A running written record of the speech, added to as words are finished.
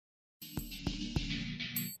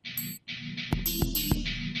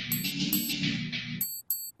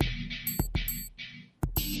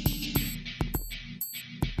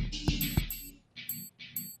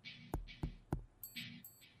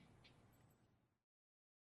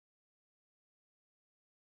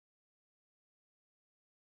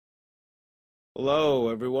Hello,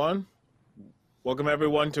 everyone. Welcome,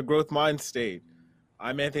 everyone, to Growth Mind State.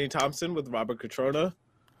 I'm Anthony Thompson with Robert Catrona.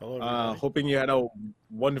 Hello, everybody. Hoping you had a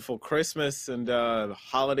wonderful Christmas and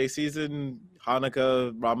holiday season,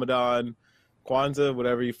 Hanukkah, Ramadan, Kwanzaa,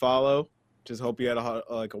 whatever you follow. Just hope you had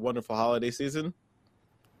a wonderful holiday season.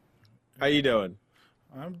 How you doing?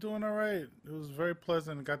 I'm doing all right. It was very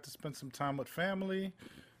pleasant. I got to spend some time with family.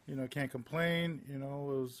 Can't complain.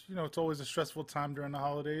 It's always a stressful time during the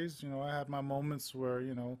holidays. I had my moments where,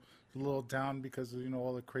 a little down because of,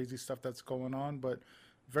 all the crazy stuff that's going on, but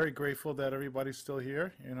very grateful that everybody's still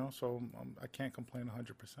here, so I can't complain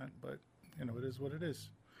 100%, but, it is what it is.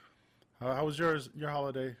 How was your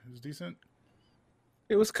holiday? It was decent?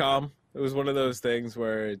 It was calm. It was one of those things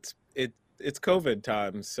where it's COVID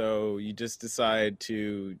time, so you just decide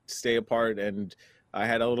to stay apart. And I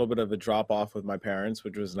had a little bit of a drop off with my parents,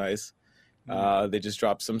 which was nice. Mm. They just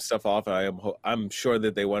dropped some stuff off. I'm sure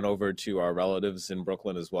that they went over to our relatives in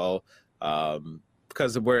Brooklyn as well,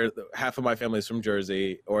 because half of my family is from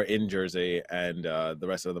Jersey or in Jersey, and the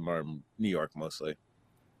rest of them are in New York mostly.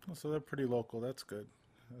 Oh, so they're pretty local. That's good.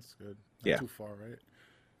 That's good. Not Yeah. too far, right?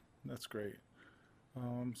 That's great.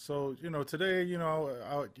 So today,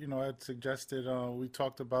 I had suggested we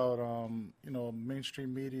talked about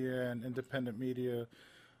mainstream media and independent media,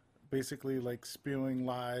 basically like spewing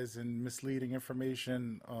lies and misleading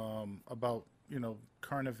information about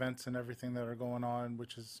current events and everything that are going on,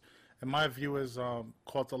 which is, in my view, is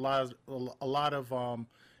caused a lot of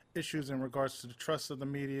issues in regards to the trust of the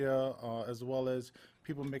media, as well as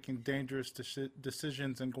people making dangerous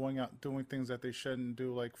decisions and going out doing things that they shouldn't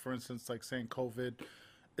do. Like, for instance, like saying COVID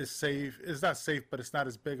is safe. It's not safe, but it's not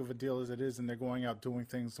as big of a deal as it is, and they're going out doing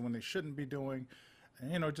things when they shouldn't be doing,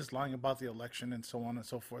 and just lying about the election and so on and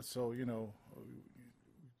so forth. So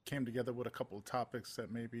came together with a couple of topics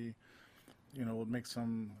that maybe would make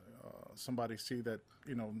somebody see that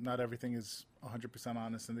not everything is 100%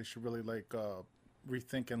 honest, and they should really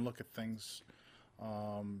rethink and look at things.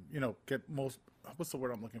 Get most what's the word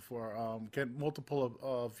I'm looking for? Get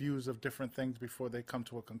multiple views of different things before they come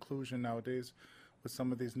to a conclusion nowadays. With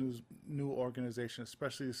some of these new organizations,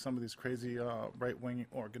 especially some of these crazy right wing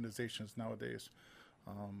organizations nowadays.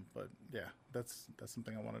 But yeah, that's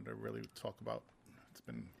something I wanted to really talk about. It's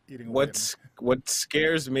been eating away at me. What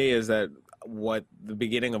scares me is that what the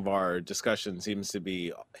beginning of our discussion seems to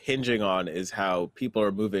be hinging on is how people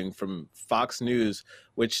are moving from Fox News,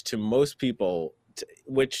 which to most people,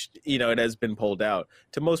 which it has been pulled out,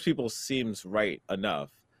 to most people seems right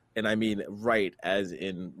enough, and I mean right as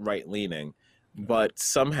in right leaning. But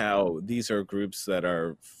somehow these are groups that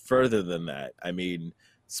are further than that. I mean,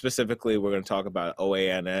 specifically, we're going to talk about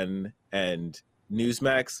OANN and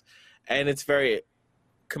Newsmax. And it's very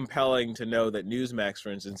compelling to know that Newsmax, for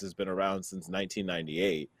instance, has been around since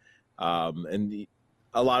 1998.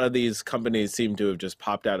 A lot of these companies seem to have just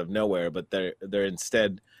popped out of nowhere, but they're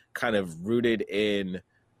instead kind of rooted in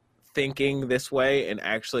thinking this way and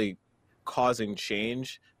actually causing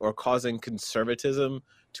change or causing conservatism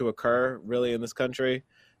to occur really in this country.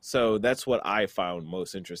 So that's what I found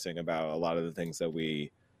most interesting about a lot of the things that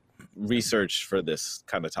we researched for this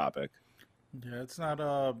kind of topic. Yeah, it's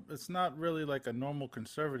not really like a normal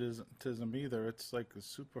conservatism either. It's like a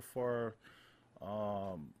super far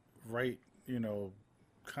right,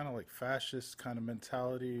 kind of like fascist kind of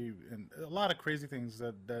mentality, and a lot of crazy things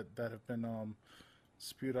that have been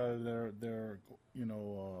spewed out of their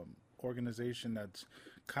organization. That's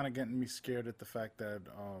kind of getting me scared at the fact that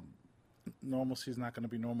normalcy is not going to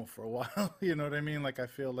be normal for a while. You know what I mean? Like, I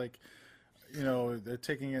feel like they're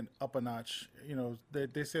taking it up a notch.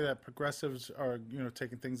 They say that progressives are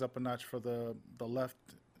taking things up a notch for the left.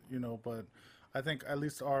 But I think at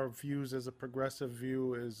least our views as a progressive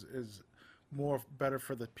view is more better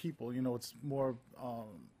for the people. It's more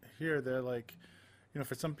here. They're like,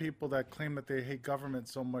 for some people that claim that they hate government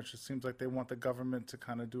so much, it seems like they want the government to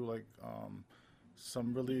kind of do like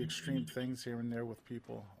some really extreme things here and there with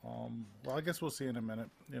people. Well, I guess we'll see in a minute.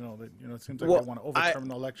 It seems like they want to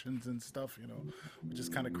overturn elections and stuff. Which is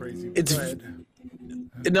kind of crazy. It's Go ahead.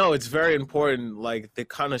 No, it's very important. Like the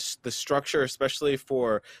kind of the structure, especially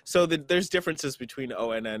there's differences between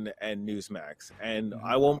ONN and Newsmax, and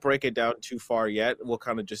I won't break it down too far yet. We'll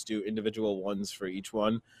kind of just do individual ones for each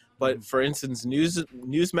one. But for instance,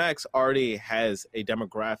 Newsmax already has a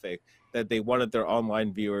demographic that they wanted their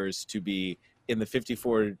online viewers to be in the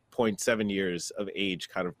 54.7 years of age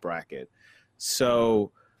kind of bracket.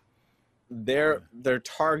 So their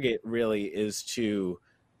target really is to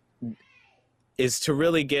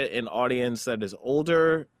really get an audience that is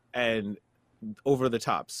older and over the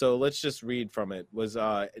top. So let's just read from it. Was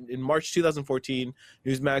in March 2014,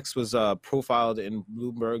 Newsmax was profiled in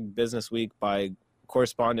Bloomberg Business Week by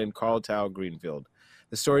correspondent Carl Tao Greenfield.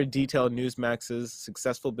 The story detailed Newsmax's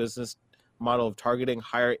successful business model of targeting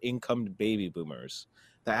higher income baby boomers.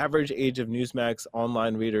 The average age of Newsmax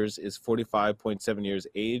online readers is 45.7 years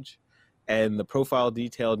age, and the profile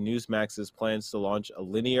detailed Newsmax's plans to launch a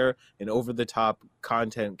linear and over-the-top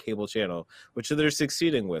content cable channel, which they're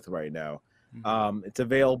succeeding with right now. It's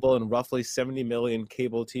available in roughly 70 million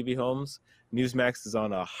cable TV homes. Newsmax is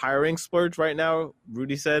on a hiring splurge right now,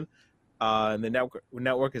 Rudy said, and the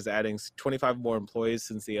network is adding 25 more employees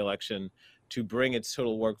since the election to bring its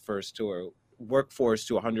total workforce to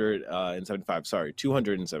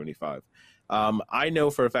 275. I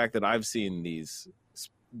know for a fact that I've seen these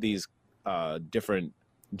different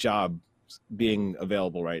jobs being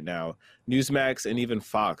available right now. Newsmax and even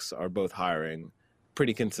Fox are both hiring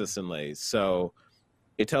pretty consistently. So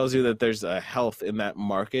it tells you that there's a health in that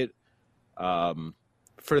market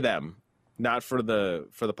for them, not for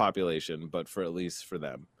the population, but for at least for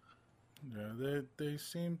them. Yeah, they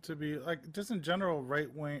seem to be like, just in general, right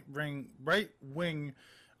wing,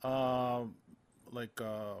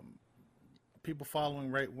 people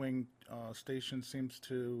following right wing stations seems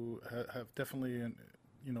to have definitely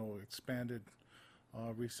expanded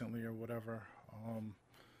recently or whatever.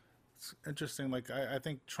 It's interesting. Like I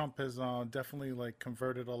think Trump has definitely like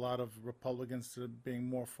converted a lot of Republicans to being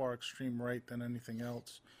more far extreme right than anything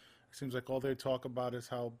else. It seems like all they talk about is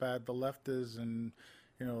how bad the left is, and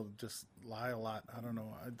just lie a lot. I don't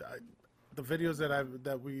know. The videos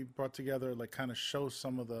that we brought together like kind of show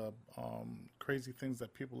some of the crazy things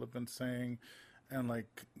that people have been saying, and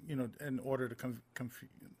like in order to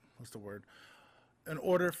what's the word? In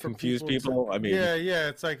order for confuse people. I mean,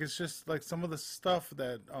 yeah. It's just like some of the stuff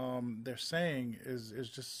that they're saying is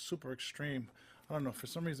just super extreme. I don't know. For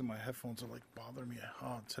some reason, my headphones are like bothering me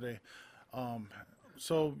today.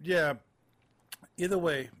 So yeah. Either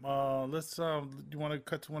way, let's. Do you want to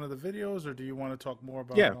cut to one of the videos, or do you want to talk more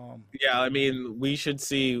about? Yeah. I mean, we should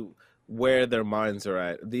see where their minds are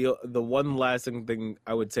at. The one lasting thing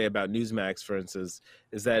I would say about Newsmax, for instance,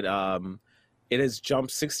 is that it has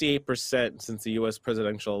jumped 68% since the U.S.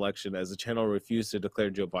 presidential election as the channel refused to declare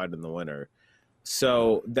Joe Biden the winner.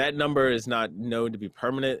 So that number is not known to be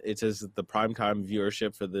permanent. It says that the primetime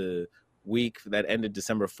viewership for the week that ended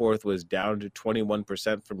December 4th was down to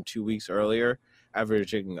 21% from 2 weeks earlier,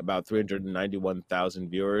 averaging about 391,000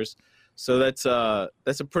 viewers. So that's a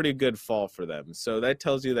pretty good fall for them. So that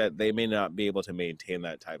tells you that they may not be able to maintain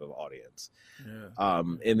that type of audience. Yeah.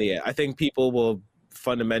 In the end, I think people will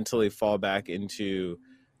fundamentally fall back into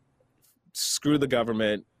screw the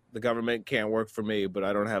government. The government can't work for me, but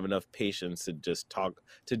I don't have enough patience to just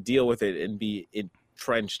deal with it and be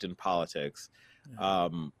entrenched in politics.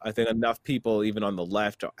 I think enough people, even on the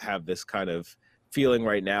left, have this kind of feeling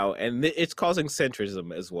right now, and it's causing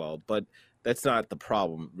centrism as well. But that's not the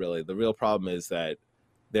problem, really. The real problem is that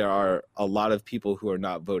there are a lot of people who are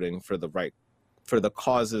not voting for the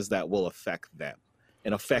causes that will affect them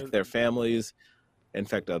and affect their families,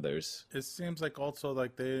 infect others. It seems like also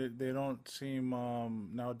like they don't seem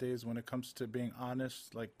nowadays, when it comes to being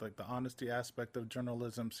honest, like the honesty aspect of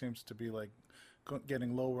journalism seems to be like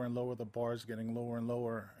getting lower and lower. The bar's getting lower and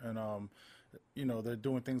lower, and they're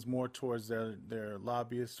doing things more towards their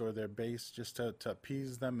lobbyists or their base just to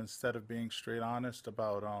appease them, instead of being straight honest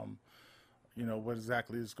about what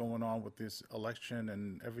exactly is going on with this election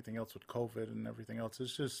and everything else with COVID and everything else.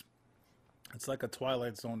 It's like a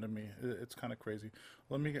twilight zone to me. It's kind of crazy.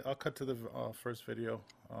 I'll cut to the first video.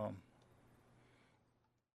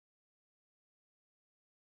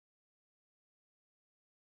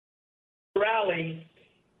 Rally,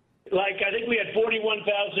 like I think we had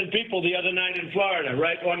 41,000 people the other night in Florida,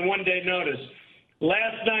 right, on one-day notice.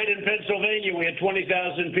 Last night in Pennsylvania, we had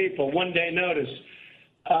 20,000 people, one-day notice.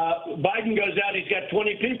 Biden goes out, he's got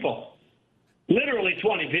 20 people, literally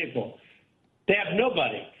 20 people. They have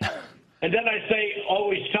nobody. And then I say,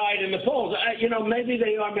 always tied in the polls. Maybe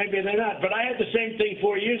they are, maybe they're not. But I had the same thing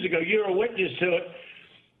 4 years ago. You're a witness to it,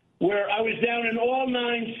 where I was down in all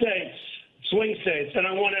 9 states, swing states, and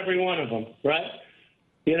I won every one of them, right?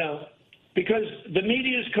 Because the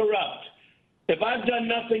media is corrupt. If I've done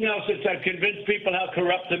nothing else, it's I've convinced people how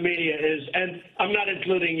corrupt the media is, and I'm not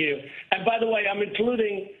including you. And by the way, I'm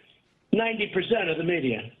including 90% of the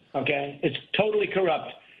media, okay? It's totally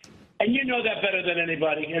corrupt. And you know that better than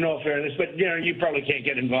anybody, in all fairness, but you probably can't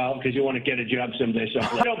get involved because you want to get a job someday. So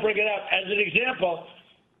I don't bring it up. As an example,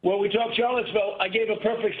 when we talked Charlottesville, I gave a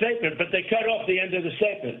perfect statement, but they cut off the end of the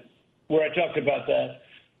statement where I talked about that.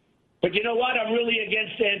 But you know what? I'm really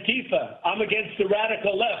against Antifa. I'm against the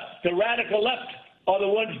radical left. The radical left are the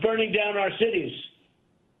ones burning down our cities.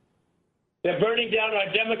 They're burning down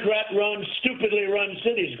our Democrat-run, stupidly run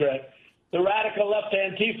cities, Greg. The radical left,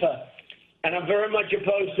 Antifa. And I'm very much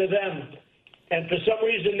opposed to them. And for some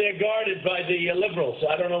reason, they're guarded by the liberals.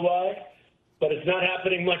 I don't know why, but it's not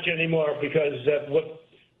happening much anymore because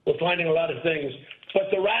we're finding a lot of things. But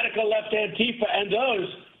the radical left, Antifa, and those,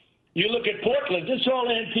 you look at Portland, it's all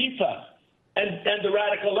Antifa and the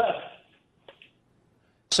radical left.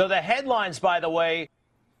 So the headlines, by the way.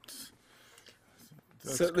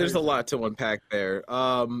 So there's a lot to unpack there.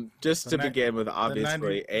 Just to begin with,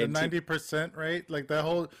 obviously, the 90%, right? Like that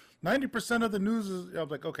whole 90% of the news is. I'm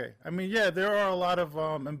like, okay. I mean, yeah, there are a lot of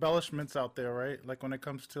embellishments out there, right? Like when it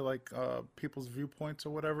comes to like people's viewpoints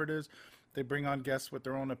or whatever it is, they bring on guests with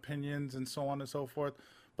their own opinions and so on and so forth.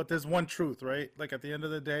 But there's one truth, right? Like at the end of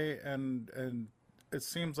the day, and it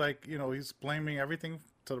seems like he's blaming everything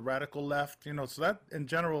to the radical left. So that in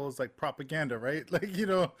general is like propaganda, right? Like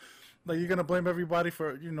like you're gonna blame everybody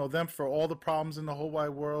for them for all the problems in the whole wide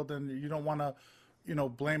world, and you don't want to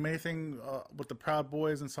blame anything with the Proud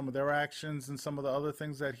Boys and some of their actions and some of the other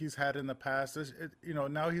things that he's had in the past.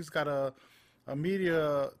 Now he's got a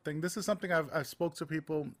media thing. This is something I've spoke to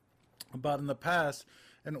people about in the past.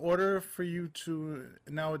 In order for you to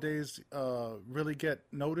nowadays really get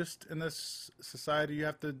noticed in this society, you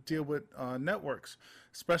have to deal with networks,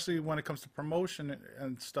 especially when it comes to promotion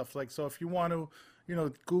and stuff. Like, so if you want to,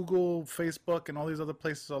 Google, Facebook, and all these other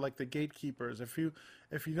places are like the gatekeepers. If you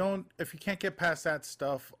can't get past that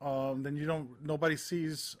stuff, then nobody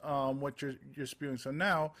sees what you're spewing. So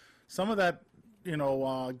now some of that,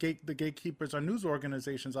 the gatekeepers are news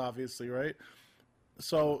organizations, obviously, right?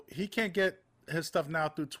 So he can't get his stuff now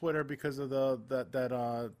through Twitter because of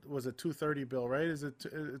that was a 230 bill, right? It's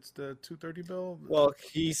the 230 bill? Well,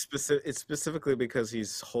 it's specifically because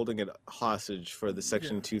he's holding it hostage for the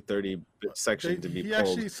Section 230 section to be pulled.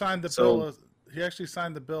 Actually signed the bill. He actually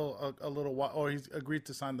signed the bill a little while, or he's agreed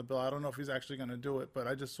to sign the bill. I don't know if he's actually going to do it, but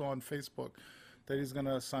I just saw on Facebook that he's going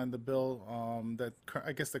to sign the bill. That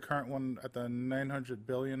I guess the current one at the 900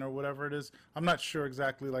 billion or whatever it is. I'm not sure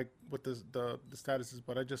exactly like what the status is,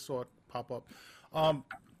 but I just saw it pop up.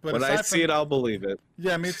 But when I see it, I'll believe it.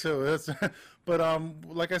 Yeah, me too. But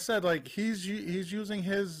like I said, like he's using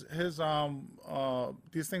his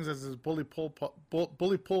these things as his bully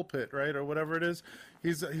pulpit, right, or whatever it is.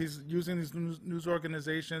 He's using these news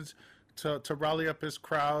organizations to rally up his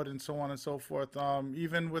crowd and so on and so forth.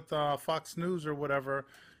 Even with Fox News or whatever,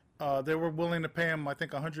 they were willing to pay him, I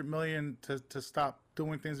think, $100 million to stop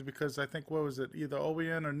doing things because I think, what was it, either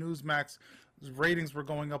OANN or Newsmax ratings were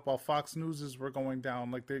going up while Fox News's were going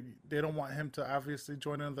down. Like they don't want him to obviously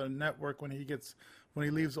join another network when he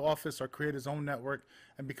leaves office or create his own network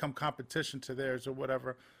and become competition to theirs or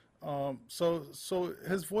whatever. So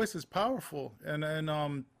his voice is powerful, and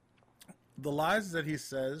the lies that he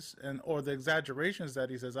says or the exaggerations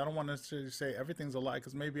that he says, I don't want to necessarily say everything's a lie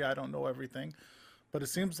because maybe I don't know everything, but it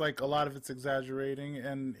seems like a lot of it's exaggerating,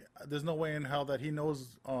 and there's no way in hell that he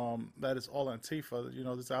knows that it's all Antifa.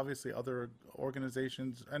 There's obviously other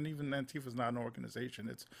organizations, and even Antifa is not an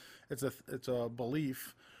organization. It's a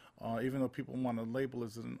belief, even though people want to label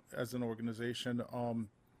it as an organization.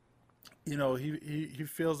 He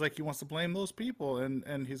feels like he wants to blame those people,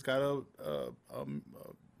 and he's got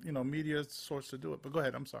a media source to do it. But go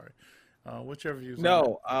ahead. I'm sorry. What's your views?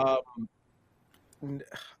 No.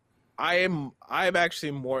 I'm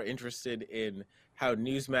actually more interested in how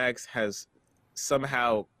Newsmax has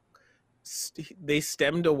somehow they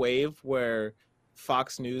stemmed a wave where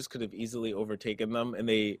Fox News could have easily overtaken them, and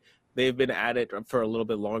they've been at it for a little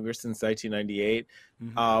bit longer, since 1998.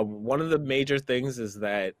 Mm-hmm. One of the major things is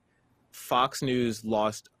that Fox News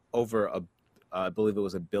lost over I believe it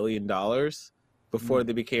was $1 billion before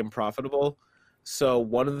they became profitable. So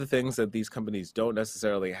one of the things that these companies don't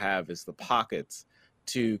necessarily have is the pockets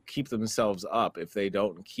to keep themselves up if they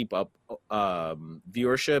don't keep up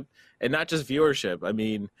viewership, and not just viewership. I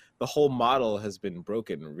mean, the whole model has been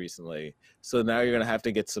broken recently. So now you're going to have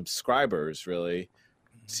to get subscribers really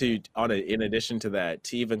in addition to that,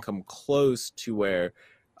 to even come close to where,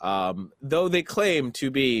 though they claim to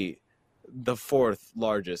be the fourth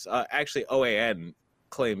largest, actually OANN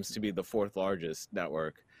claims to be the fourth largest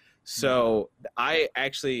network. So I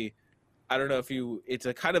don't know if it's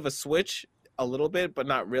a kind of a switch a little bit, but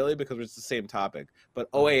not really, because it's the same topic.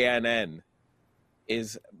 But OANN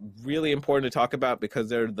is really important to talk about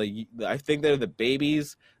because I think they're the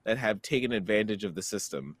babies that have taken advantage of the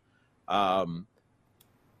system.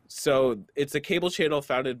 So it's a cable channel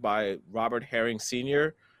founded by Robert Herring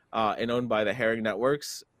Sr. And owned by the Herring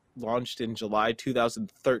Networks. launched in July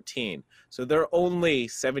 2013. So they're only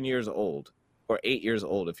 7 years old, or 8 years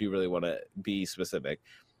old, if you really want to be specific.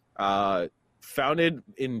 Founded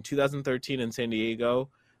in 2013 in San Diego.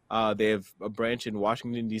 They have a branch in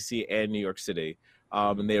Washington, D.C. and New York City.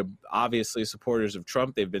 And they're obviously supporters of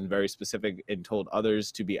Trump. They've been very specific and told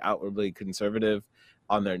others to be outwardly conservative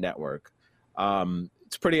on their network.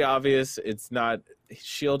 It's pretty obvious. It's not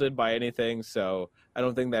shielded by anything, so I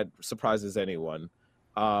don't think that surprises anyone.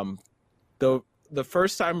 The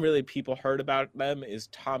first time really people heard about them is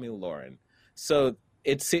Tomi Lahren. So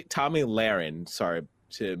it's Tomi Lahren, sorry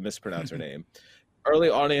to mispronounce her name. Early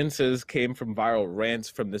audiences came from viral rants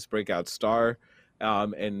from this breakout star,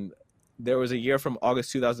 and there was a year from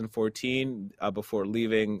August 2014 before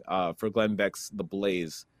leaving for Glenn Beck's The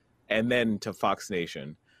Blaze, and then to Fox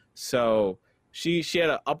Nation. So she had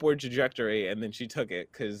an upward trajectory, and then she took it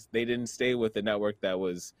because they didn't stay with the network that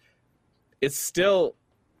was. It's still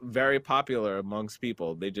very popular amongst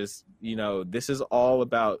people. They just, this is all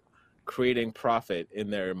about creating profit in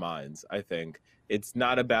their minds. I think it's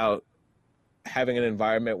not about having an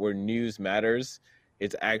environment where news matters.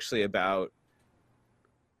 It's actually about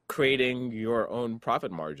creating your own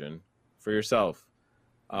profit margin for yourself.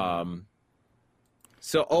 So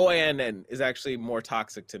OANN is actually more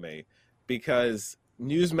toxic to me because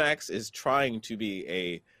Newsmax is trying to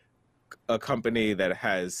be a company that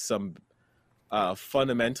has some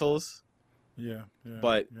fundamentals.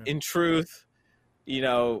 But in truth,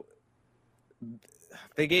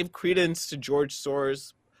 they gave credence to George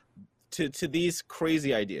Soros, to these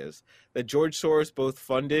crazy ideas that George Soros both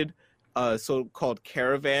funded a so-called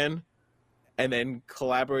caravan and then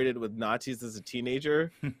collaborated with Nazis as a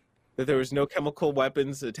teenager, that there was no chemical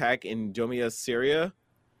weapons attack in Domia, Syria.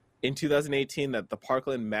 In 2018, that the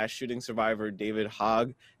Parkland mass shooting survivor David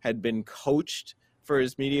Hogg had been coached for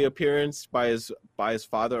his media appearance by his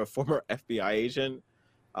father, a former FBI agent.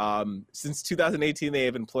 Since 2018, they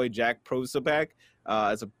have employed Jack Posobiec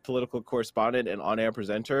as a political correspondent and on-air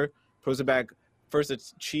presenter. Posobiec first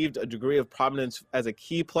achieved a degree of prominence as a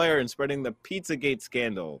key player in spreading the Pizzagate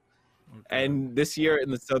scandal. Okay. And this year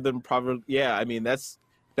in the Southern Province,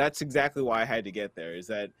 that's exactly why I had to get there, is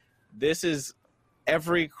that this is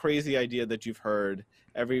every crazy idea that you've heard,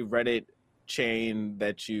 every Reddit chain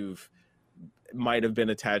that might have been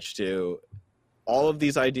attached to. All of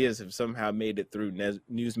these ideas have somehow made it through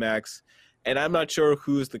Newsmax, and I'm not sure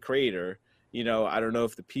who's the creator. I don't know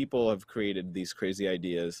if the people have created these crazy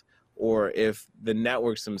ideas or if the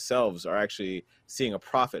networks themselves are actually seeing a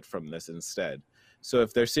profit from this instead. So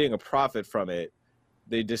if they're seeing a profit from it,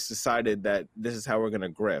 they just decided that this is how we're going to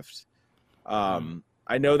grift.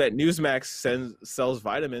 I know that Newsmax sells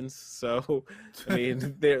vitamins, so I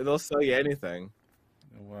mean they'll sell you anything.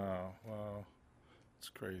 Wow, it's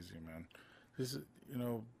crazy, man. This is,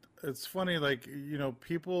 it's funny, like,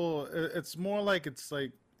 people. It's more like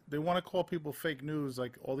they want to call people fake news,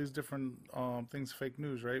 like all these different things fake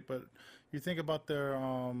news, right? But you think about their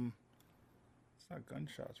it's not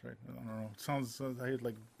gunshots, right? I don't know. It sounds, I hear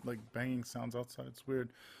like banging sounds outside. It's weird.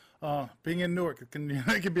 Being in Newark, it can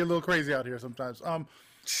be a little crazy out here sometimes. What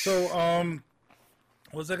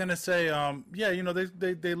was I gonna say?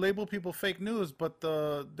 They label people fake news, but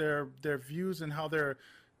their views and how they're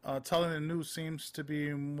telling the news seems to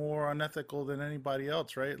be more unethical than anybody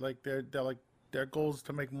else, right? Like their goal is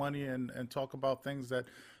to make money and talk about things that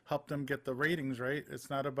help them get the ratings, right? It's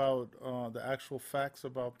not about the actual facts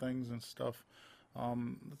about things and stuff.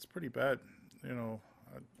 It's pretty bad, I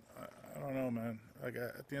don't know, man. Like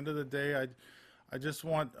at the end of the day, I just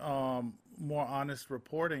want more honest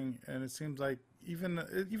reporting, and it seems like even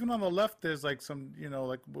on the left, there's like some,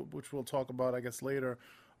 which we'll talk about, I guess, later,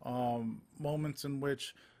 moments in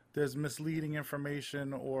which there's misleading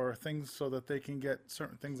information or things so that they can get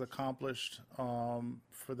certain things accomplished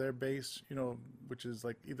for their base, which is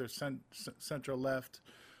like either center left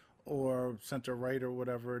or center right or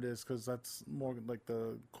whatever it is, because that's more like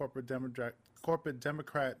the corporate Democrat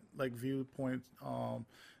like viewpoint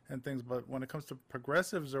and things. But when it comes to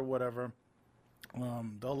progressives or whatever,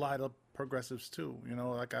 they'll lie to progressives too.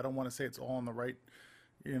 Like I don't want to say it's all on the right.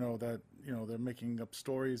 That they're making up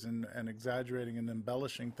stories and exaggerating and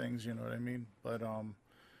embellishing things. You know what I mean? But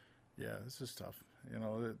this is tough.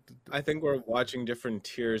 I think we're watching different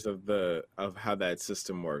tiers of how that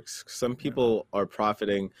system works. Some people are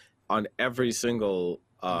profiting on every single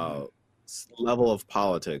level of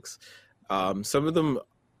politics. Some of them,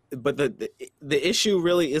 but the issue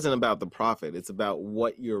really isn't about the profit. It's about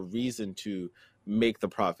what your reason to make the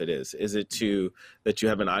profit is. Is it that you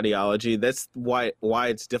have an ideology? That's why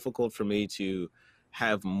it's difficult for me to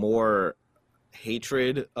have more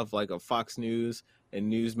hatred of like a Fox News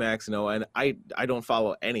and Newsmax and OANN. I don't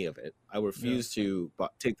follow any of it. I refuse to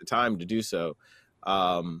take the time to do so.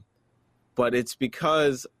 But it's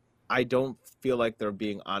because I don't feel like they're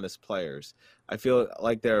being honest players. I feel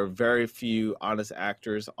like there are very few honest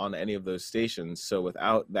actors on any of those stations. So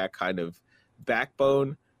without that kind of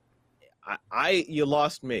backbone, you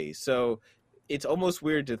lost me. So it's almost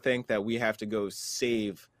weird to think that we have to go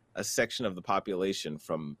save a section of the population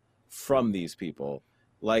from these people.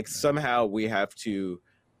 Like somehow we have to.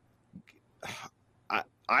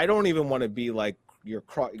 I don't even want to be like you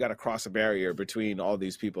got to cross a barrier between all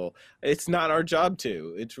these people. It's not our job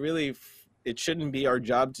to. It shouldn't be our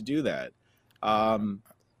job to do that.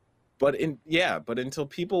 But until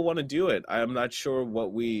people want to do it, I'm not sure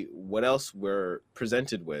what else we're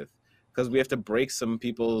presented with, because we have to break some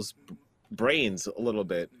people's brains a little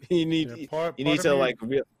bit. You need to like.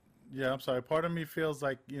 Yeah, I'm sorry. Part of me feels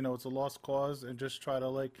like, it's a lost cause, and just try to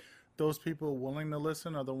like those people willing to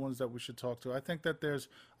listen are the ones that we should talk to. I think that there's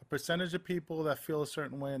a percentage of people that feel a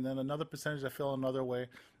certain way, and then another percentage that feel another way.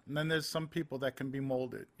 And then there's some people that can be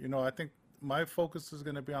molded. I think my focus is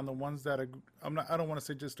going to be on the ones that I don't want to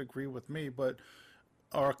say just agree with me, but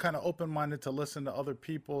are kind of open-minded to listen to other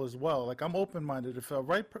people as well. Like, I'm open-minded. If a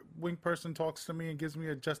right-wing person talks to me and gives me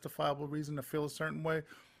a justifiable reason to feel a certain way,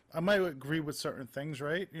 I might agree with certain things,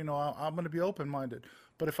 right? I'm going to be open-minded.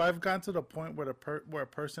 But if I've gotten to the point where where a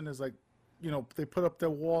person is like, they put up their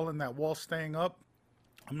wall and that wall staying up,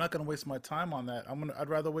 I'm not going to waste my time on that. I'd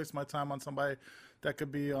rather waste my time on somebody that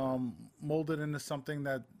could be molded into something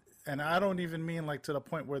that, and I don't even mean like to the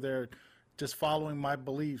point where they're just following my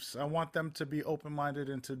beliefs. I want them to be open-minded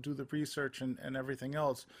and to do the research and everything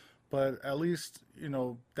else. But at least,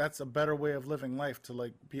 that's a better way of living life, to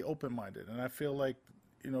like be open-minded. And I feel like,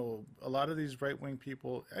 a lot of these right-wing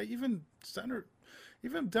people, even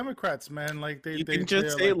Democrats, man, like you can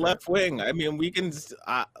just say like left wing. I mean, we can.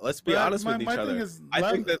 Let's be honest with each other. Thing is,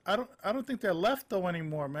 I don't think they're left though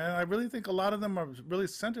anymore, man. I really think a lot of them are really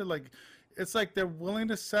centered. Like, it's like they're willing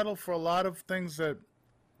to settle for a lot of things that,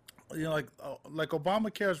 like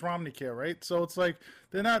Obamacare is Romneycare, right? So it's like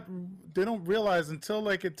they don't realize until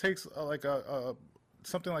like it takes like a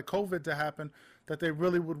something like COVID to happen, that they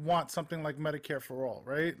really would want something like Medicare for all,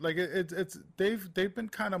 right? Like they've been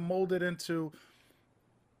kind of molded into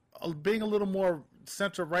being a little more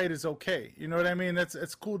center right is okay. You know what I mean?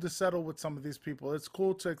 It's cool to settle with some of these people. It's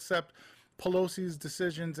cool to accept Pelosi's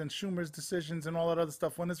decisions and Schumer's decisions and all that other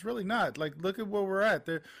stuff, when it's really not. Like, look at where we're at.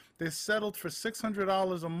 They settled for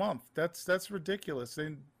 $600 a month. That's ridiculous.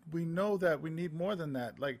 We know that we need more than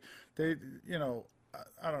that. Like, I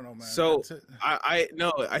don't know, man. So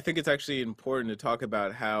I think it's actually important to talk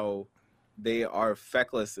about how they are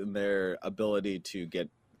feckless in their ability to get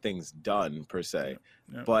things done per se.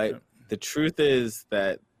 The truth is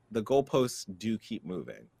that the goalposts do keep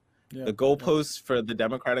moving. The goalposts for the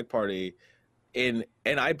Democratic Party, and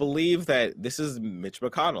I believe that this is Mitch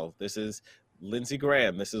McConnell, this is Lindsey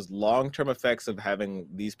Graham, this is long-term effects of having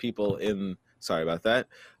these people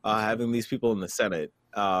having these people in the Senate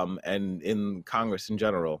and in Congress in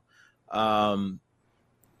general.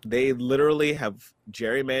 They literally have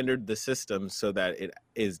gerrymandered the system so that it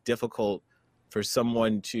is difficult for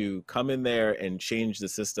someone to come in there and change the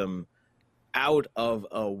system out of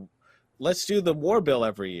let's do the war bill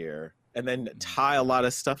every year and then tie a lot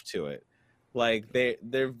of stuff to it. Like,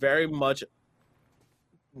 they're very much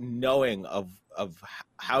knowing of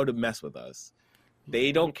how to mess with us.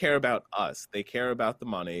 They don't care about us. They care about the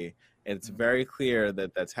money, and it's very clear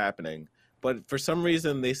that that's happening. But for some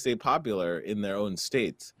reason, they stay popular in their own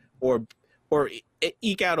states, or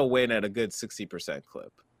eke out a win at a good 60%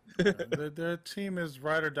 clip. Their team is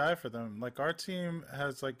ride or die for them. Like, our team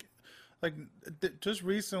has just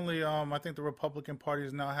recently, I think the Republican Party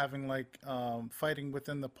is now having fighting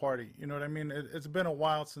within the party. You know what I mean? It's been a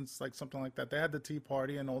while since like something like that. They had the Tea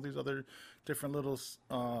Party and all these other different little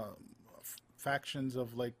factions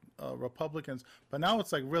of Republicans, but now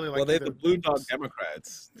it's like really like, well, they're the blue dog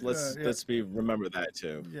Democrats. Let's remember that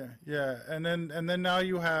too. Yeah, and then now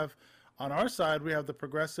you have, on our side, we have the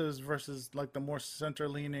progressives versus like the more center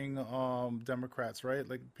leaning Democrats, right?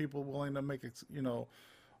 Like, people willing to make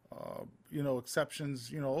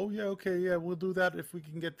exceptions, we'll do that if we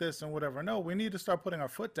can get this and whatever. No, we need to start putting our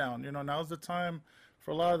foot down. Now's the time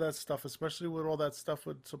for a lot of that stuff, especially with all that stuff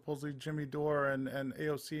with supposedly Jimmy Dore and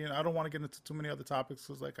AOC. And I don't want to get into too many other topics,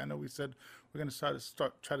 because like I know we said we're going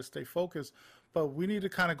to try to stay focused, but we need to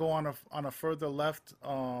kind of go on a further left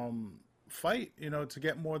fight, to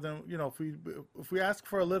get more than, if we ask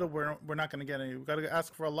for a little, we're not going to get any. We've got to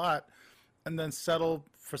ask for a lot, and then settle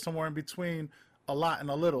for somewhere in between a lot and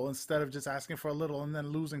a little instead of just asking for a little and then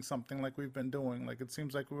losing something like we've been doing. Like it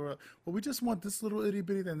seems like we just want this little itty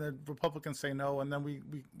bitty, and the Republicans say no, and then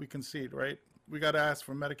we concede, right? We got to ask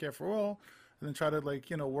for Medicare for all, and then try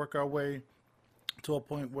to work our way to a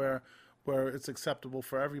point where it's acceptable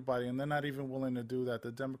for everybody, and they're not even willing to do that.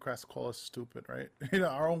 The Democrats call us stupid, right?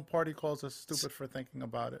 Our own party calls us stupid for thinking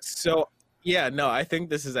about it. So, yeah, no, I think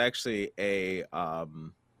this is actually a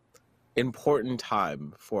important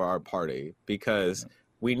time for our party, because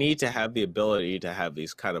we need to have the ability to have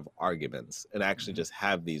these kind of arguments and actually just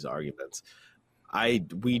have these arguments.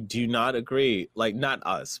 We do not agree, like not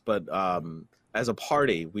us, but as a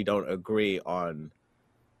party, we don't agree on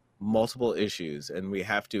multiple issues, and we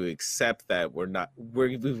have to accept that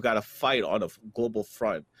we've got to fight on a global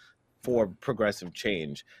front for progressive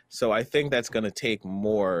change. So I think that's going to take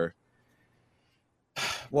more,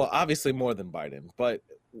 well, obviously more than Biden, but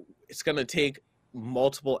it's going to take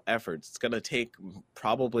multiple efforts. It's going to take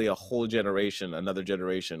probably a whole generation, another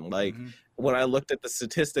generation. Like when I looked at the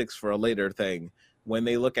statistics for a later thing, when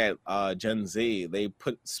they look at Gen Z, they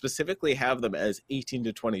specifically have them as 18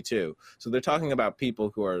 to 22. So they're talking about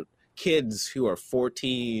people who are kids who are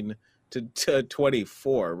 14 to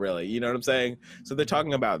 24, really. You know what I'm saying? So they're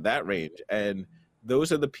talking about that range. And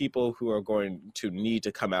those are the people who are going to need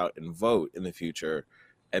to come out and vote in the future.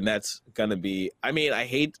 And that's going to be, I mean,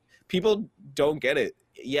 people don't get it.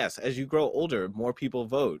 Yes, as you grow older, more people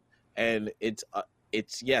vote. And it's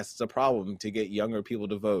yes, it's a problem to get younger people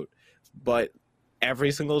to vote. But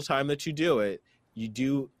every single time that you do it, you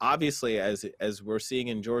do, obviously, as we're seeing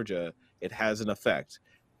in Georgia, it has an effect.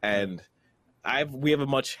 And we have a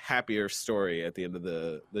much happier story at the end of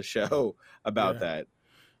the show about that.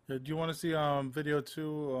 Yeah, do you want to see video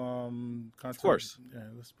 2? Content? Of course. Yeah,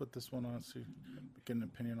 let's put this one on, see, get an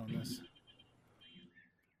opinion on this.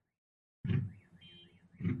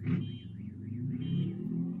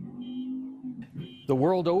 The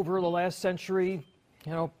world over the last century,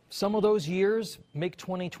 some of those years make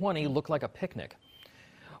 2020 look like a picnic.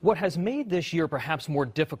 What has made this year perhaps more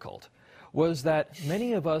difficult was that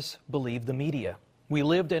many of us believed the media. We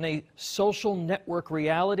lived in a social network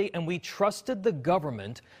reality, and we trusted the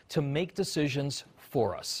government to make decisions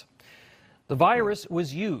for us. The virus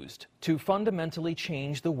was used to fundamentally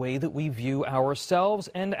change the way that we view ourselves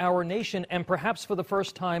and our nation, and perhaps for the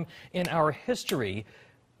first time in our history,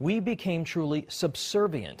 we became truly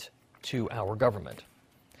subservient to our government.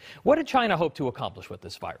 What did China hope to accomplish with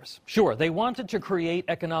this virus? Sure, they wanted to create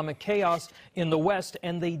economic chaos in the West,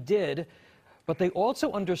 and they did, but they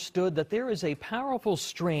also understood that there is a powerful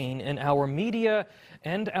strain in our media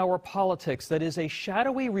and our politics that is a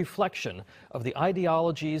shadowy reflection of the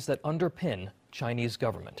ideologies that underpin Chinese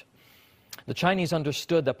government. The Chinese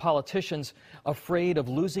understood that politicians afraid of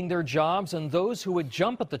losing their jobs and those who would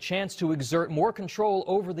jump at the chance to exert more control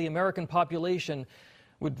over the American population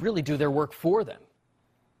would really do their work for them.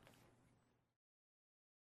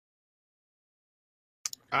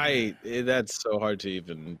 That's so hard to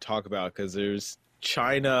even talk about, because there's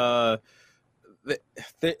China.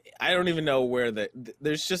 I don't even know where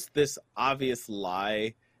there's just this obvious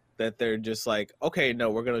lie that they're just like, okay,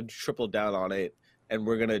 no, we're going to triple down on it, and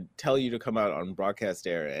we're going to tell you to come out on broadcast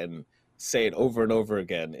air and say it over and over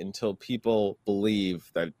again until people believe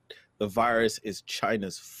that the virus is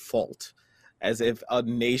China's fault, as if a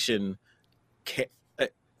nation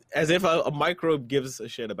as if a microbe gives a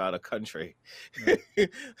shit about a country. Right.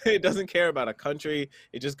 It doesn't care about a country.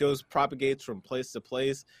 It just propagates from place to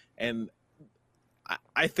place. And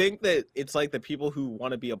I think that it's like the people who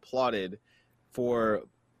want to be applauded for,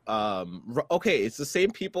 okay, it's the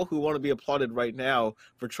same people who want to be applauded right now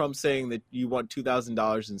for Trump saying that you want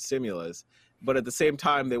 $2,000 in stimulus. But at the same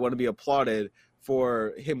time, they want to be applauded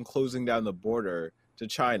for him closing down the border to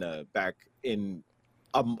China back in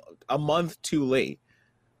a month too late,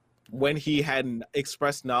 when he hadn't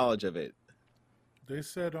expressed knowledge of it. They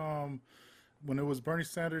said when it was Bernie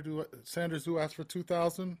Sanders who asked for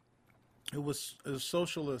 2,000, it was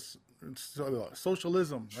socialism,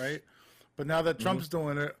 right? But now that Trump's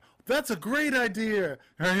doing it, that's a great idea.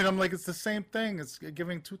 And I'm like, it's the same thing. It's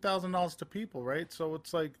giving $2,000 to people, right? So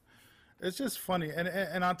it's like, it's just funny.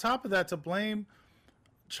 And on top of that, to blame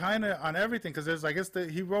China on everything, because there's, I guess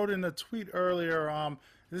he wrote in a tweet earlier,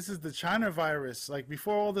 this is the China virus. Like,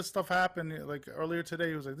 before all this stuff happened, like earlier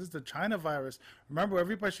today, he was like, this is the China virus. Remember,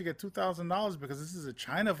 everybody should get $2,000 because this is a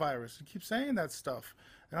China virus. He keeps saying that stuff.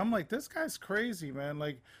 And I'm like, this guy's crazy, man.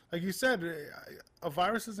 Like you said, a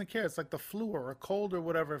virus doesn't care. It's like the flu or a cold or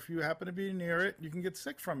whatever. If you happen to be near it, you can get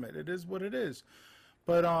sick from it. It is what it is.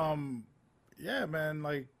 But, yeah, man,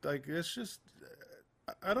 like it's just,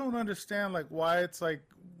 I don't understand, like, why it's like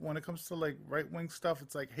when it comes to like right-wing stuff,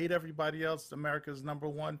 it's like hate everybody else. America's number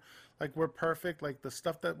one. Like we're perfect. Like the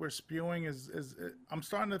stuff that we're spewing is I'm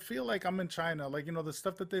starting to feel like I'm in China. Like, you know, the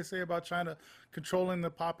stuff that they say about China controlling the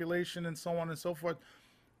population and so on and so forth.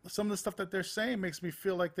 Some of the stuff that they're saying makes me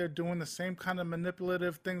feel like they're doing the same kind of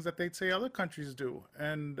manipulative things that they say other countries do.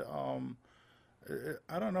 And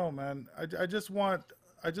I don't know, man. I just want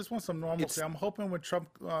some normalcy. I'm hoping when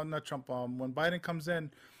not Trump, when Biden comes in,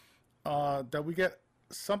 that we get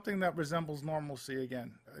something that resembles normalcy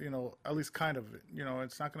again. You know, at least kind of it. You know,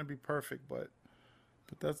 it's not going to be perfect, but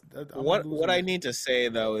what I need to say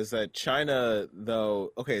though is that China,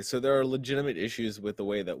 though, okay, so there are legitimate issues with the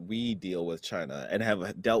way that we deal with China and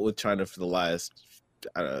have dealt with China for the last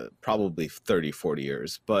probably 30, 40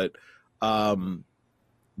 years, but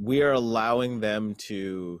we are allowing them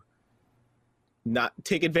to not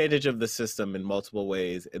take advantage of the system in multiple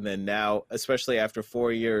ways. And then now, especially after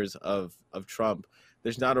 4 years of Trump,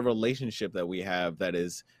 there's not a relationship that we have that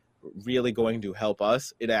is really going to help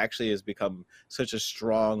us. It actually has become such a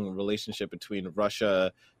strong relationship between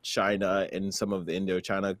Russia, China, and some of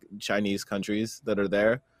the Chinese countries that are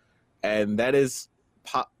there. And that is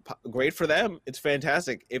great for them. It's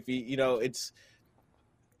fantastic. If you know, it's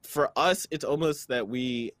for us, it's almost that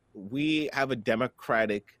we have a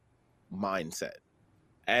democratic mindset.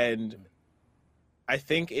 And I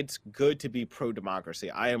think it's good to be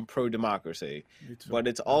pro-democracy. I am pro-democracy. But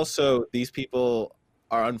it's also, these people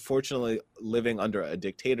are unfortunately living under a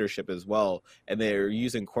dictatorship as well, and they're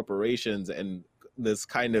using corporations and this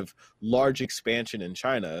kind of large expansion in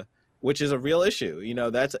China, which is a real issue. You know,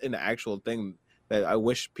 that's an actual thing that I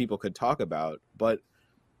wish people could talk about, but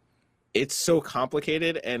it's so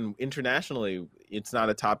complicated, and internationally, it's not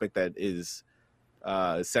a topic that is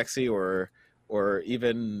sexy or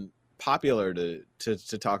even popular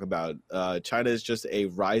to talk about. China is just a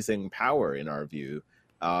rising power in our view.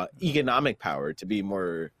 Economic power, to be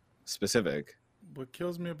more specific. What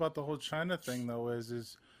kills me about the whole China thing, though, is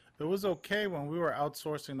it was okay when we were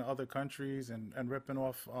outsourcing to other countries and ripping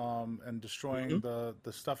off and destroying the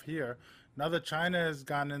stuff here. Now that China has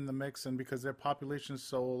gotten in the mix, and because their population is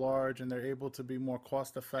so large and they're able to be more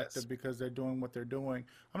cost effective because they're doing what they're doing.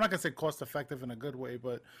 I'm not going to say cost effective in a good way,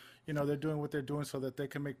 but you know, they're doing what they're doing so that they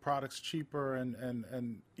can make products cheaper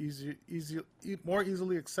and more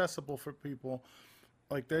easily accessible for people.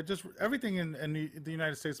 Like they're just everything in the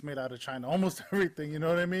United States made out of China, almost everything. You know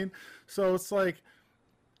what I mean? So it's like,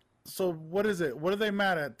 so what is it? What are they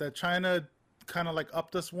mad at? That China kind of like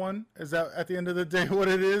upped us one? Is that at the end of the day what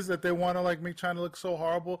it is? That they want to like make China look so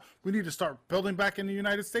horrible? We need to start building back in the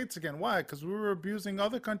United States again. Why? Because we were abusing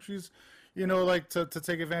other countries, you know, like to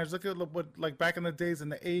take advantage. Look at what like back in the days in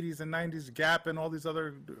the 80s and 90s, Gap and all these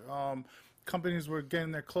other companies were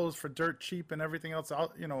getting their clothes for dirt cheap and everything else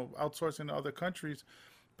out, you know, outsourcing to other countries.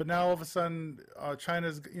 But now all of a sudden,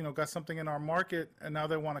 China's, you know, got something in our market, and now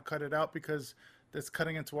they want to cut it out because it's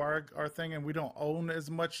cutting into our thing, and we don't own as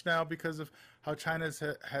much now because of how China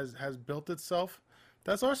has built itself.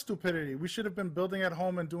 That's our stupidity. We should have been building at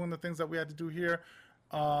home and doing the things that we had to do here.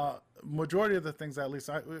 Majority of the things, at least,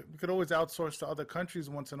 we could always outsource to other countries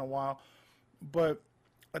once in a while, but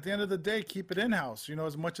at the end of the day, keep it in-house, you know,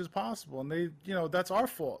 as much as possible. And they, you know, that's our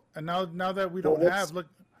fault. And now that we don't have, look,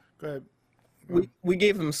 go ahead. We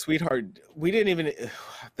gave them sweetheart. We didn't even,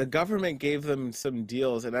 the government gave them some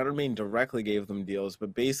deals, and I don't mean directly gave them deals,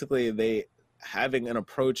 but basically they having an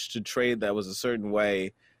approach to trade that was a certain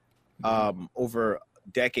way over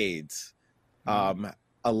decades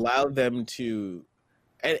allowed them to,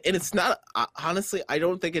 and it's not, honestly, I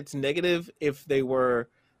don't think it's negative if they were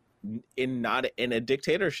not in a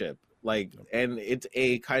dictatorship, like, and it's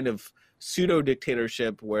a kind of pseudo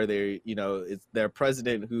dictatorship where they, you know, it's their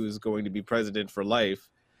president who's going to be president for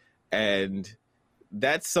life, and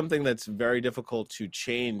that's something that's very difficult to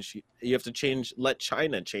change. You have to let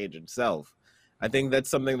China change itself. I think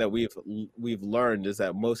that's something that we've learned, is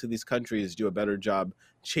that most of these countries do a better job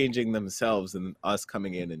changing themselves than us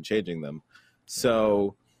coming in and changing them.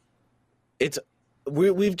 So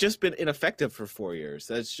we've just been ineffective for 4 years.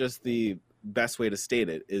 That's just the best way to state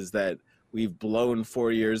it, is that we've blown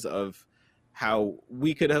 4 years of how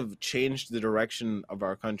we could have changed the direction of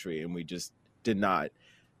our country, and we just did not.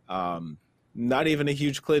 Not even a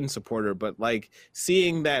huge Clinton supporter, but like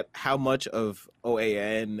seeing that how much of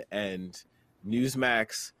OANN and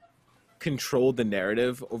Newsmax controlled the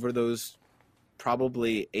narrative over those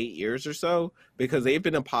probably 8 years or so, because they've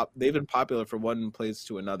been popular from one place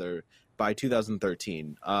to another by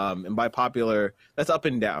 2013. And by popular, that's up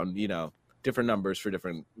and down, you know, different numbers for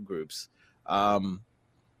different groups.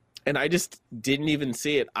 and I just didn't even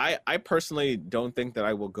see it. I personally don't think that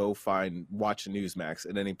I will go watch Newsmax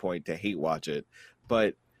at any point to hate watch it,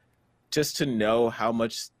 but just to know how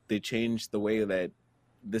much they changed the way that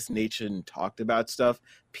this nation talked about stuff.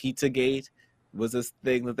 Pizzagate was this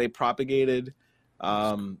thing that they propagated.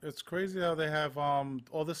 It's crazy how they have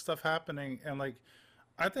all this stuff happening, and like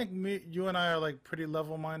I think you and I are like pretty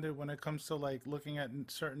level-minded when it comes to like looking at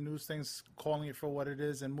certain news things, calling it for what it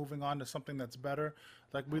is, and moving on to something that's better.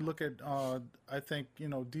 Like we look at, I think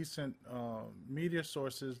decent media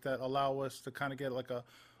sources that allow us to kind of get like a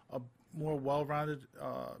more well-rounded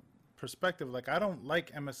perspective. Like I don't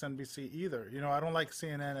like MSNBC either. I don't like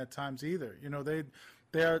CNN at times either.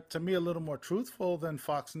 They are to me a little more truthful than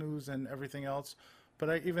Fox News and everything else.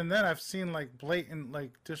 But even then, I've seen like blatant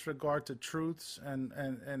like disregard to truths and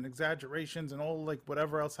exaggerations and all like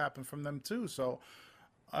whatever else happened from them too. So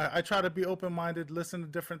I try to be open-minded, listen to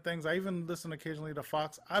different things. I even listen occasionally to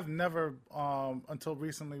Fox. I've never until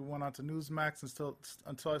recently went on to Newsmax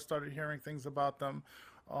until I started hearing things about them,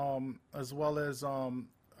 as well as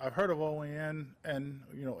I've heard of OANN and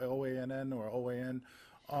OANN or OAN.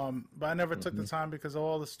 But I never took the time because of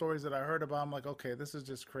all the stories that I heard about. I'm like, okay, this is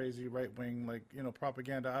just crazy right wing, like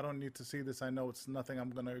propaganda. I don't need to see this. I know it's nothing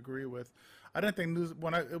I'm going to agree with. I didn't think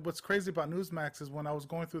what's crazy about Newsmax is when I was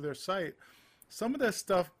going through their site, some of their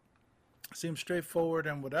stuff seems straightforward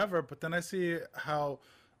and whatever, but then I see how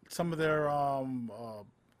some of their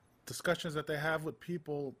discussions that they have with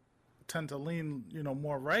people tend to lean,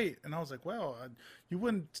 more right. And I was like, well, you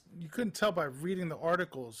couldn't tell by reading the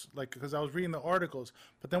articles, like, because I was reading the articles.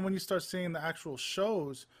 But then when you start seeing the actual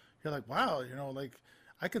shows, you're like, wow, like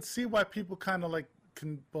I could see why people kind of like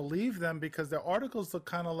can believe them because their articles look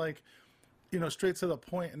kind of like, straight to the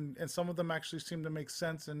point, and some of them actually seem to make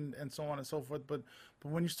sense and so on and so forth. But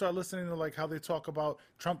when you start listening to like how they talk about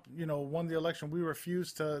Trump, won the election, we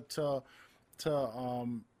refuse to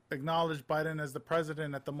acknowledge Biden as the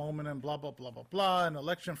president at the moment, and blah blah blah blah blah, and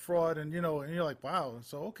election fraud, and and you're like, wow,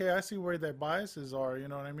 so okay, I see where their biases are. You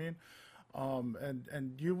know what I mean?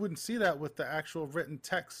 And you wouldn't see that with the actual written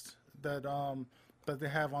text that they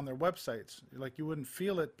have on their websites. Like you wouldn't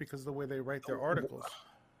feel it because of the way they write their articles.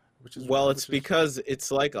 Because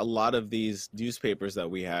it's like a lot of these newspapers that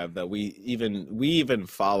we have that we even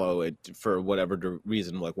follow it for whatever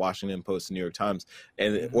reason, like Washington Post, New York Times,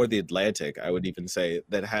 and or the Atlantic, I would even say,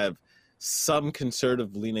 that have some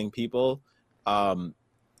conservative leaning people. Newsmax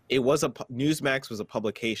was a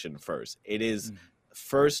publication first. It is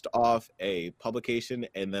first off a publication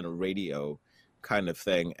and then a radio kind of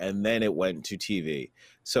thing, and then it went to TV.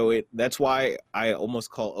 So that's why I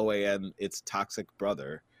almost call OAN its toxic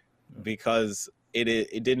brother, because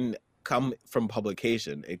it didn't come from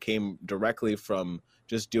publication. It came directly from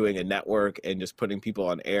just doing a network and just putting people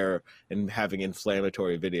on air and having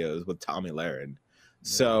inflammatory videos with Tommy Lahren.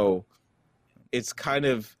 So it's kind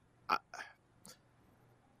of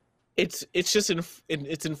it's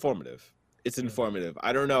informative. It's informative.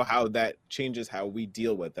 I don't know how that changes how we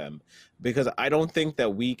deal with them, because I don't think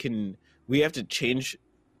that we have to change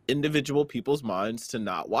individual people's minds to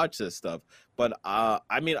not watch this stuff. But I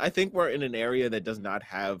think we're in an area that does not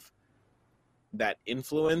have that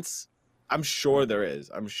influence. I'm sure there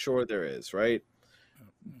is, right?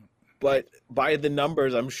 But by the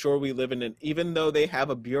numbers, I'm sure we live in even though they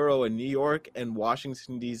have a bureau in New York and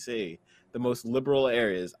Washington, D.C., the most liberal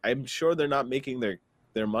areas, I'm sure they're not making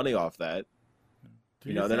their money off that.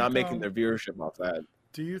 They're not making their viewership off that.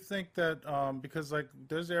 Do you think that because like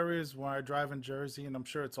there's areas where I drive in Jersey, and I'm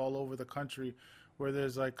sure it's all over the country, where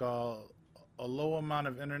there's like a low amount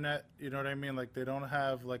of internet, you know what I mean? Like they don't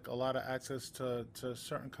have like a lot of access to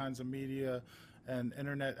certain kinds of media and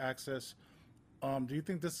internet access. Do you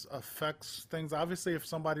think this affects things? Obviously, if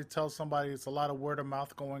somebody tells somebody, it's a lot of word of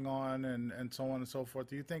mouth going on and so on and so forth.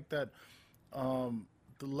 Do you think that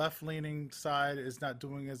the left-leaning side is not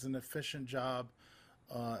doing as an efficient job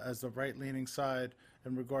as the right-leaning side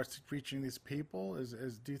in regards to reaching these people?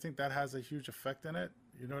 Do you think that has a huge effect in it?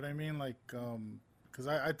 You know what I mean? Like, because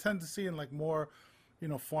I tend to see in like more,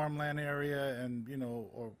 farmland area and,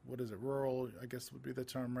 or what is it, rural, I guess would be the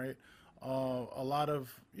term, right? A lot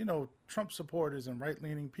of, Trump supporters and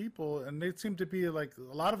right-leaning people, and they seem to be like,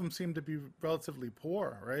 a lot of them seem to be relatively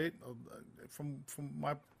poor, right? From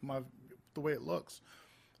the way it looks.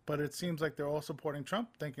 But it seems like they're all supporting Trump,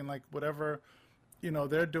 thinking like whatever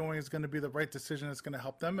they're doing is going to be the right decision that's going to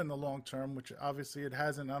help them in the long term, which obviously it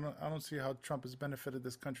hasn't. I don't see how Trump has benefited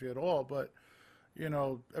this country at all, but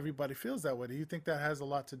everybody feels that way. Do you think that has a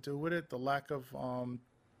lot to do with it, the lack of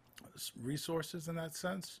resources in that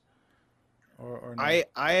sense? or no? I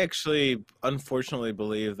actually unfortunately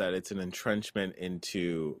believe that it's an entrenchment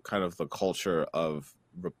into kind of the culture of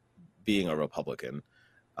being a Republican.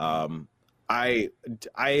 I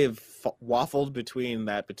have waffled between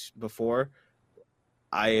that before.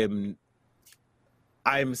 I'm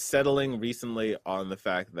settling recently on the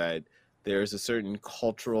fact that there's a certain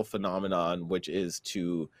cultural phenomenon which is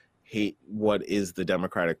to hate what is the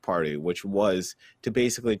Democratic Party, which was to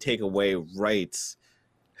basically take away rights.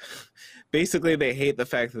 Basically, they hate the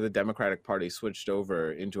fact that the Democratic Party switched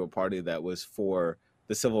over into a party that was for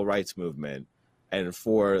the civil rights movement and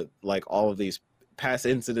for like all of these past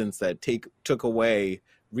incidents that took away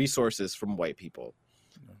resources from white people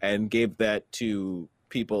and gave that to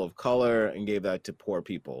people of color and gave that to poor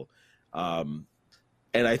people.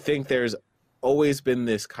 And I think there's always been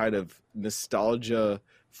this kind of nostalgia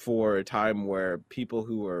for a time where people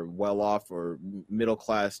who were well off or middle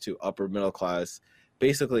class to upper middle class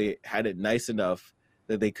basically had it nice enough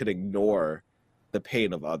that they could ignore the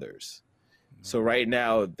pain of others. So right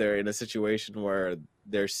now they're in a situation where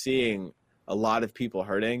they're seeing a lot of people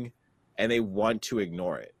hurting and they want to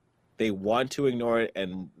ignore it. They want to ignore it,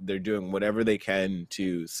 and they're doing whatever they can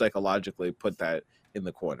to psychologically put that in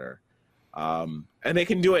the corner. And they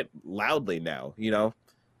can do it loudly now, you know?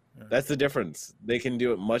 That's the difference. They can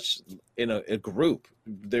do it much in a group.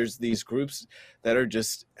 There's these groups that are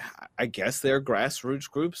just, I guess they're grassroots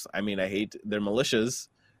groups. I mean, they're militias,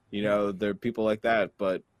 you know, they're people like that,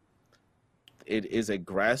 but it is a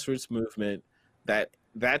grassroots movement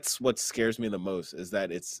that's what scares me the most, is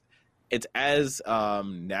that it's as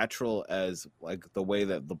natural as like the way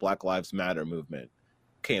that the Black Lives Matter movement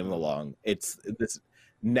came along. It's this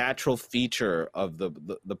natural feature of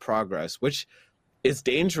the progress, which is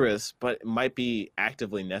dangerous, but it might be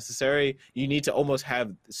actively necessary. You need to almost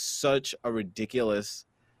have such a ridiculous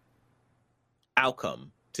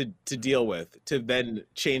outcome to deal with, to then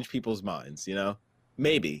change people's minds, you know?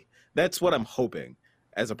 Maybe. That's what I'm hoping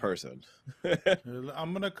as a person.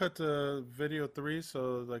 I'm gonna cut to video 3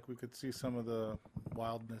 so like we could see some of the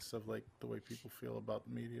wildness of like the way people feel about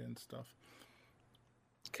the media and stuff.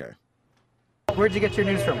 Okay. Where'd you get your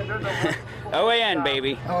news from? OANN,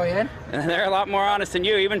 baby. OANN? They're a lot more honest than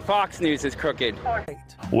you. Even Fox News is crooked.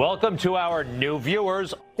 Welcome to our new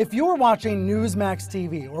viewers. If you're watching Newsmax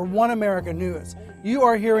TV or One America News, you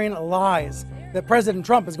are hearing lies that President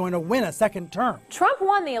Trump is going to win a second term. Trump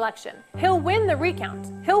won the election. He'll win the recount.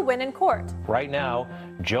 He'll win in court. Right now,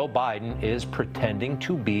 Joe Biden is pretending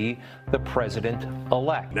to be the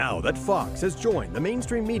president-elect. Now that Fox has joined the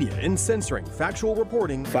mainstream media in censoring factual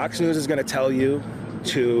reporting, Fox News is going to tell you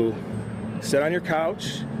to sit on your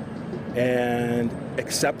couch and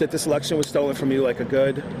accept that this election was stolen from you like a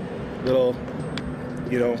good little,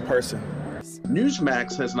 person.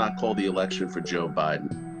 Newsmax has not called the election for Joe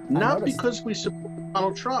Biden. Not because we support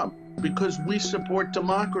Donald Trump, because we support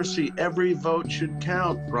democracy. Every vote should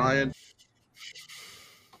count, Brian.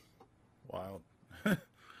 Wow.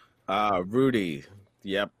 Rudy.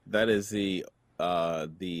 Yep, that is the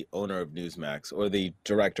owner of Newsmax, or the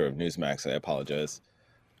director of Newsmax. I apologize.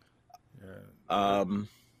 Yeah.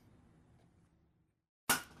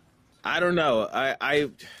 I don't know.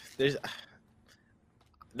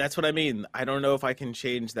 That's what I mean. I don't know if I can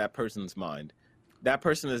change that person's mind. That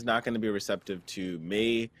person is not going to be receptive to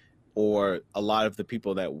me or a lot of the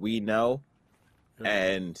people that we know. Yeah.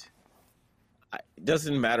 And it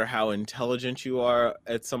doesn't matter how intelligent you are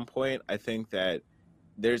at some point. I think that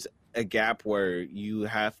there's a gap where you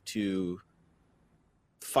have to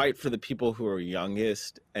fight for the people who are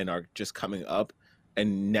youngest and are just coming up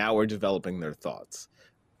and now are developing their thoughts.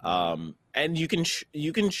 And you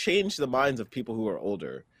can change the minds of people who are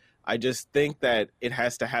older. I just think that it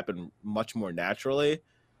has to happen much more naturally.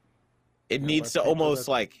 It needs to almost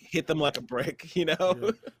like hit them like a brick, you know?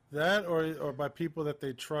 Yeah. That or by people that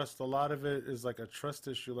they trust. A lot of it is like a trust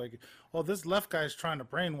issue. Like, oh, this left guy's trying to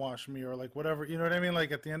brainwash me, or like whatever. You know what I mean?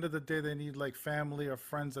 Like at the end of the day, they need like family or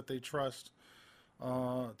friends that they trust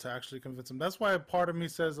to actually convince them. That's why a part of me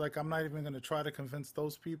says like I'm not even going to try to convince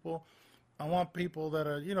those people. I want people that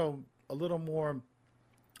are, a little more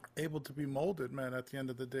able to be molded, man. At the end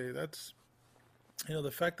of the day, that's,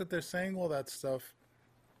 the fact that they're saying all that stuff,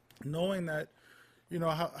 knowing that,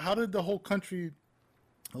 how did the whole country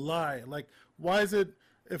lie? Like, why is it,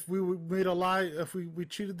 if we made a lie, if we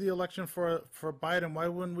cheated the election for Biden, why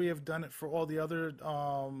wouldn't we have done it for all the other,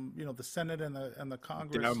 the Senate and the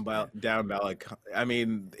Congress? Down ballot. I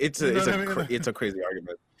mean, it's a crazy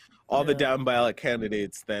argument. All the down ballot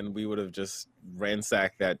candidates, then we would have just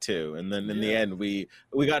ransacked that too. And then in the end, we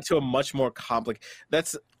got to a much more complicated.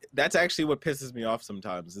 that's actually what pisses me off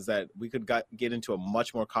sometimes, is that we could get into a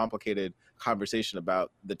much more complicated conversation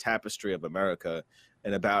about the tapestry of America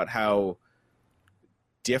and about how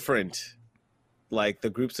different like the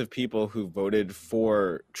groups of people who voted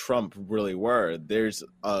for Trump really were. There's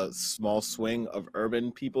a small swing of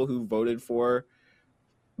urban people who voted for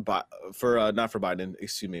not for Biden,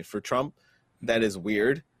 excuse me, for Trump. That is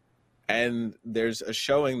weird. And there's a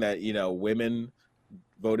showing that, you know, women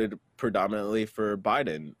voted predominantly for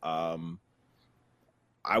Biden.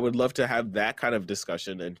 I would love to have that kind of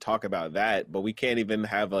discussion and talk about that, but we can't even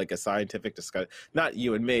have like a scientific discussion. Not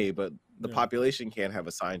you and me, but the population can't have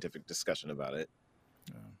a scientific discussion about it.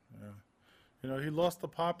 You know, he lost the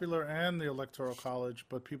popular and the electoral college,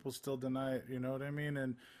 but people still deny it. You know what I mean?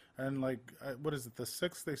 And like, what is it? The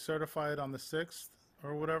 6th? They certified on the 6th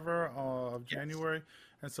or whatever of January,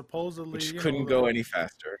 and supposedly which couldn't go any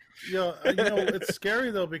faster. Yeah, you know, it's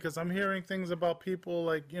scary though, because I'm hearing things about people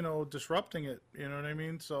like, you know, disrupting it. You know what I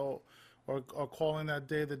mean? So, or calling that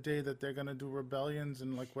day the day that they're gonna do rebellions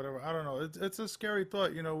and like whatever. I don't know. It's a scary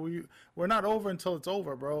thought. You know, we're not over until it's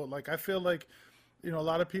over, bro. Like I feel like, you know, a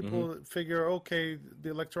lot of people figure, okay, the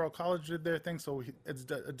Electoral College did their thing, so it's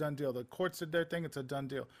a done deal. The courts did their thing, it's a done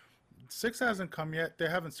deal. 6 hasn't come yet. They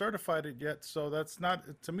haven't certified it yet, so that's not,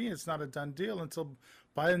 to me, it's not a done deal until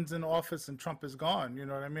Biden's in office and Trump is gone, you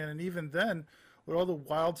know what I mean? And even then, with all the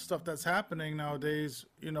wild stuff that's happening nowadays,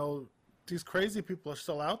 you know, these crazy people are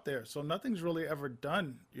still out there, so nothing's really ever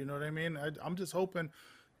done, you know what I mean? I'm just hoping,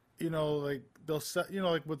 you know, like they'll set, you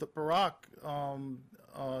know, like with the Barack,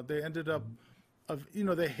 they ended up, you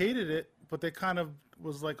know, they hated it, but they kind of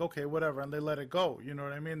was like, okay, whatever, and they let it go. You know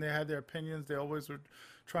what I mean? They had their opinions. They always were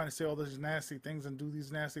trying to say all these nasty things and do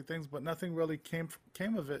these nasty things, but nothing really came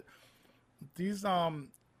of it. These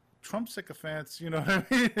Trump sycophants, you know what I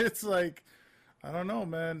mean? It's like, I don't know,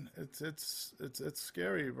 man. It's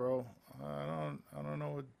scary, bro. I don't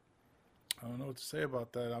know what to say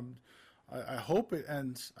about that. I hope it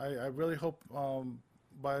ends. I really hope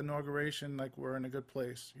by inauguration, like, we're in a good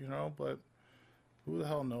place, you know, but who the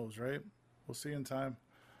hell knows, right? We'll see in time.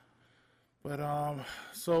 But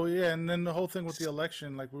so yeah, and then the whole thing with the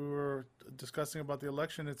election, like we were discussing about the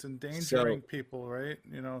election, it's endangering people, right?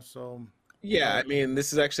 You know, so yeah, I mean,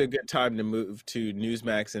 this is actually a good time to move to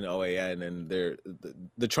Newsmax and OAN and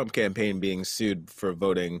the Trump campaign being sued for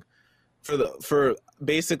voting for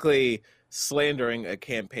basically slandering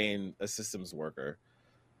a systems worker.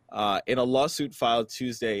 In a lawsuit filed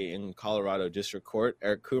Tuesday in Colorado District Court,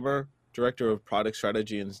 Eric Coomer, Director of Product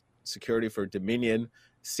Strategy and Security for Dominion,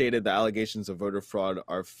 stated the allegations of voter fraud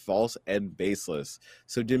are false and baseless.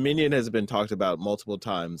 So Dominion has been talked about multiple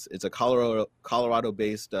times. It's a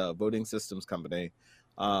Colorado-based voting systems company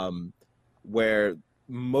where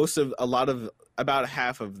about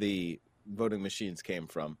half of the voting machines came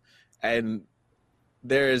from. And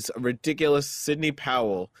there's a ridiculous, Sidney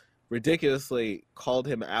Powell ridiculously called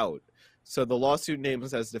him out. So the lawsuit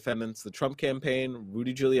names as defendants the Trump campaign,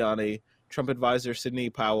 Rudy Giuliani, Trump advisor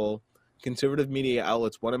Sidney Powell, conservative media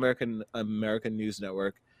outlets One American News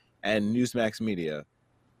Network, and Newsmax Media.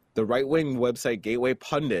 The right-wing website Gateway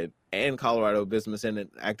Pundit and Colorado business and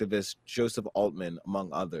activist Joseph Altman, among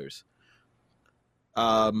others.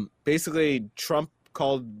 Basically, Trump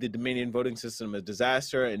called the Dominion voting system a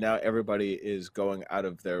disaster, and now everybody is going out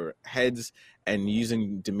of their heads and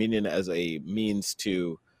using Dominion as a means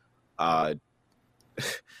to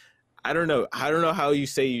I don't know how you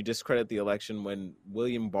say you discredit the election when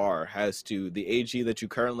William Barr the AG that you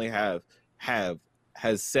currently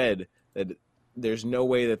has said that there's no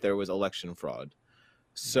way that there was election fraud.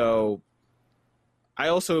 So I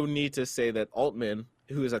also need to say that Altman,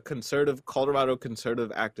 who is a Colorado conservative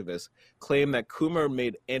activist, claimed that Coomer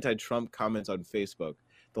made anti-Trump comments on Facebook.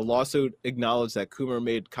 The lawsuit acknowledged that Coomer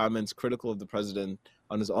made comments critical of the president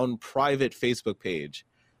on his own private Facebook page.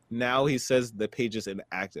 Now he says the page is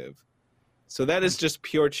inactive. So that is just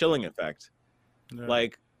pure chilling effect. Yeah.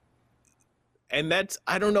 Like, and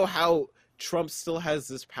I don't know how Trump still has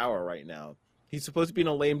this power right now. He's supposed to be in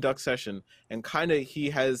a lame duck session, and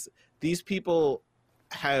these people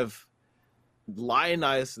have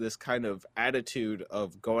lionized this kind of attitude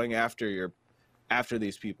of going after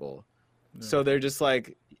these people. Yeah. So they're just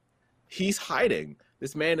like, he's hiding.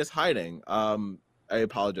 This man is hiding. I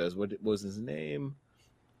apologize. What was his name?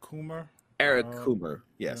 Coomer? Eric Coomer.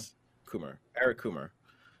 Yes. Yeah. Coomer. Eric Coomer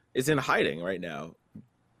is in hiding right now.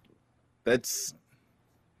 That's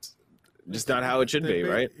just not how it should be,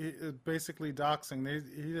 right? Basically doxing.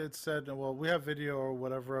 He had said, well, we have video or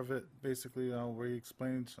whatever of it, basically, where he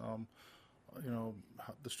explains, the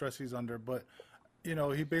stress he's under. But,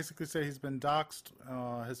 he basically said he's been doxed.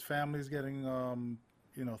 His family's getting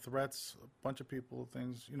threats, a bunch of people,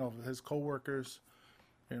 things, his coworkers.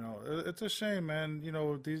 It's a shame, man.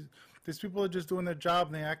 These people are just doing their job,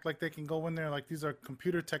 and they act like they can go in there like these are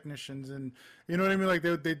computer technicians, and you know what I mean. Like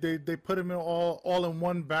they put them in all in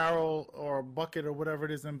one barrel or bucket or whatever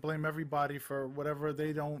it is, and blame everybody for whatever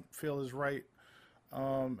they don't feel is right.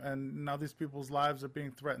 And now these people's lives are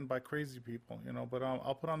being threatened by crazy people, But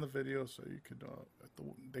I'll put on the video so you could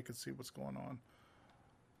they could see what's going on.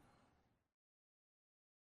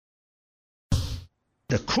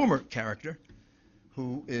 The Coomer character,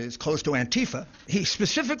 who is close to Antifa, he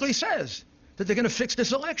specifically says that they're going to fix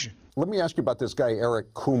this election. Let me ask you about this guy,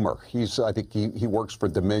 Eric Coomer. I think he works for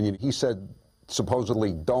Dominion. He said,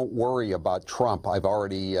 supposedly, don't worry about Trump. I've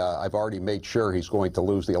already made sure he's going to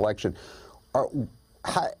lose the election.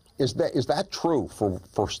 Is that true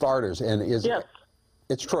for starters? And yes,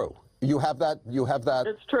 it's true. You have that.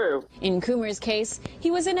 It's true. In Coomer's case, he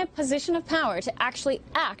was in a position of power to actually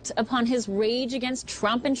act upon his rage against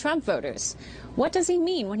Trump and Trump voters. What does he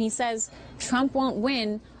mean when he says Trump won't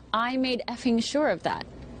win? I made effing sure of that.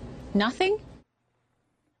 Nothing?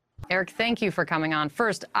 Eric, thank you for coming on.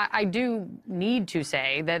 First, I do need to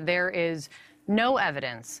say that there is no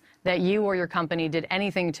evidence that you or your company did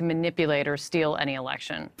anything to manipulate or steal any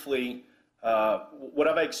election. What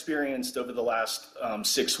I've experienced over the last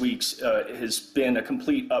 6 weeks has been a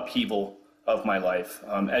complete upheaval of my life.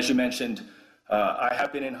 As you mentioned, I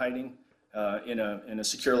have been in hiding in a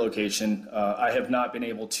secure location. I have not been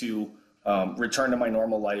able to return to my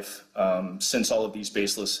normal life since all of these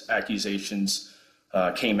baseless accusations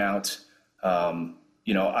came out.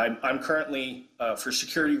 I'm currently, for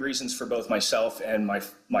security reasons for both myself and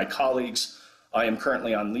my colleagues, I am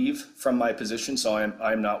currently on leave from my position, so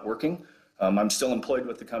I'm not working. I'm still employed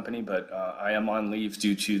with the company, but I am on leave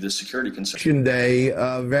due to the security concerns. Day,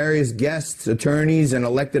 various guests, attorneys, and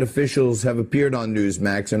elected officials have appeared on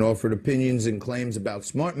Newsmax and offered opinions and claims about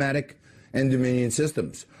Smartmatic and Dominion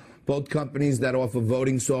Systems, both companies that offer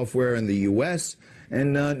voting software in the U.S.,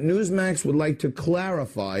 and Newsmax would like to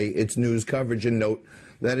clarify its news coverage and note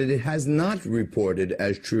that it has not reported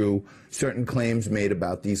as true certain claims made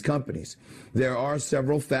about these companies. There are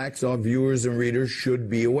several facts our viewers and readers should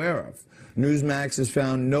be aware of. Newsmax has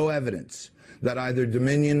found no evidence that either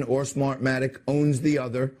Dominion or Smartmatic owns the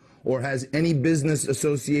other or has any business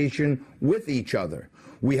association with each other.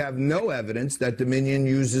 We have no evidence that Dominion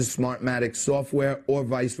uses Smartmatic software or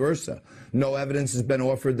vice versa. No evidence has been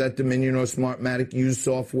offered that Dominion or Smartmatic use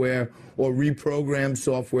software or reprogrammed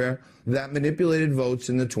software that manipulated votes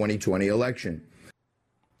in the 2020 election.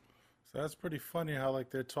 So that's pretty funny how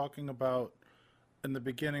they're talking about in the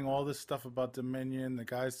beginning all this stuff about Dominion, the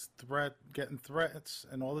guy's getting threats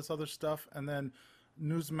and all this other stuff, and then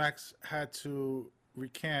Newsmax had to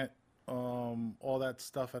recant all that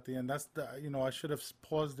stuff at the end. That's I should have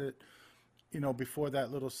paused it, before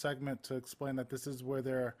that little segment to explain that this is where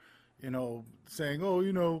they're, saying,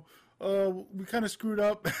 we kind of screwed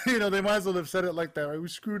up. They might as well have said it like that, right? We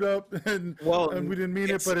screwed up and we didn't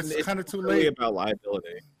mean it, but it's kind of too late. It's about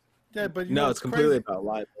liability. Yeah, but it's completely about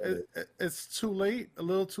liability. It's too late, a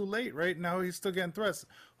little too late, right? Now he's still getting threats.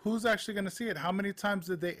 Who's actually going to see it? How many times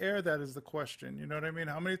did they air that is the question. You know what I mean?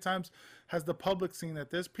 How many times has the public seen that?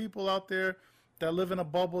 There's people out there that live in a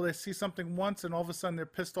bubble. They see something once and all of a sudden they're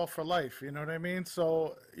pissed off for life. You know what I mean?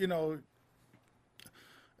 So,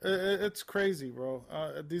 it's crazy, bro.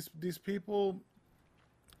 These people,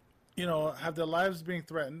 have their lives being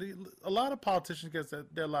threatened. A lot of politicians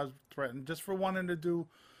get their lives threatened just for wanting to do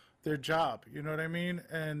their job. You know what I mean?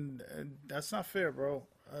 And that's not fair, bro.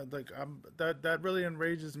 That really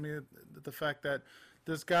enrages me, the fact that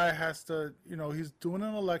this guy has to, he's doing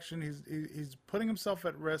an election. He's putting himself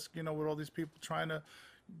at risk, with all these people trying to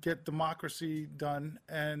get democracy done.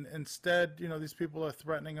 And instead, these people are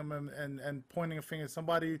threatening him and pointing a finger at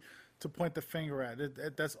somebody to point the finger at.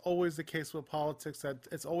 That's always the case with politics, that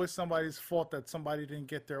it's always somebody's fault that somebody didn't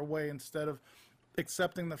get their way, instead of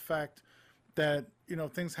accepting the fact that,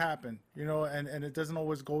 things happen, and it doesn't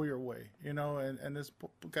always go your way, and this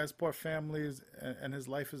guy's poor family and his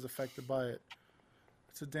life is affected by it.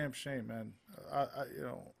 It's a damn shame, man.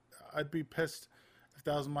 I'd be pissed if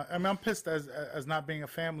that was I'm pissed as not being a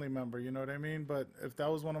family member, you know what I mean? But if that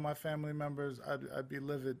was one of my family members, I'd be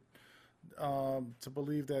livid to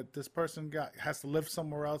believe that this person has to live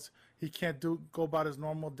somewhere else. He can't go about his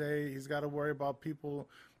normal day. He's got to worry about people.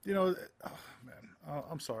 Oh, man,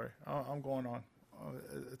 I'm sorry. I'm going on.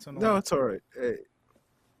 It's annoying. No, it's all right.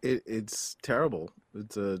 It's terrible.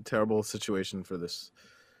 It's a terrible situation for this.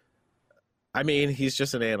 I mean, he's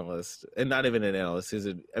just an analyst, and not even an analyst.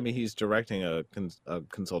 He's directing a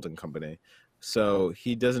consulting company, so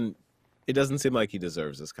he doesn't it doesn't seem like he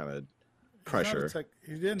deserves this kind of pressure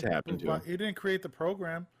He didn't to happen to him. He didn't create the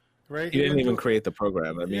program, right? He didn't even create the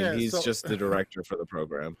program. I mean, Yeah, he's so- just the director for the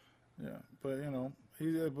program. Yeah, but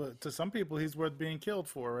but to some people, he's worth being killed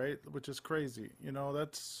for, right? Which is crazy.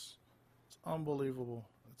 It's unbelievable.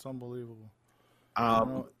 It's unbelievable.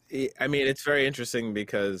 I mean, it's very interesting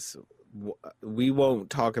because we won't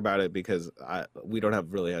talk about it because we don't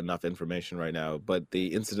have really enough information right now. But the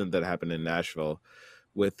incident that happened in Nashville,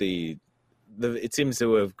 with it seems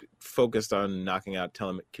to have focused on knocking out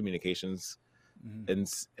telecommunications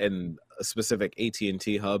and a specific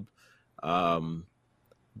AT&T hub.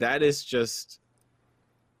 That is just.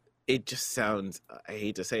 It just sounds. I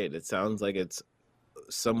hate to say it. It sounds like it's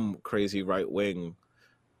some crazy right-wing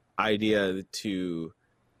idea to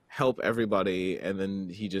help everybody, and then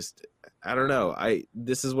he just. I don't know.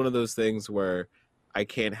 This is one of those things where I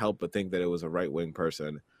can't help but think that it was a right-wing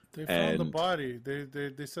person. They found the body.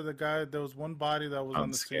 They said there was one body that was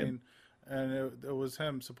on the scene, and it was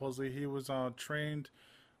him. Supposedly he was trained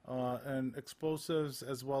in explosives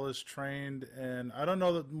as well as trained, and I don't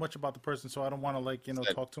know that much about the person, so I don't want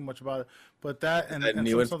to talk too much about it. But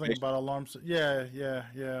something about alarms. Yeah.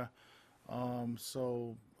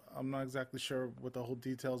 So I'm not exactly sure what the whole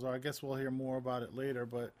details are. I guess we'll hear more about it later,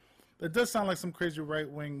 but it does sound like some crazy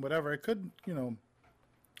right-wing whatever. It could,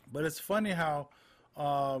 but it's funny how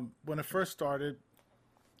when it first started,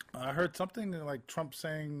 I heard something like Trump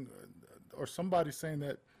saying, or somebody saying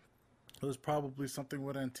that it was probably something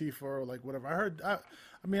with Antifa or like whatever.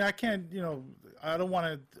 I mean, I can't, I don't want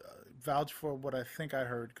to vouch for what I think I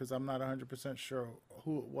heard because I'm not 100% sure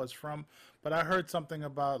who it was from. But I heard something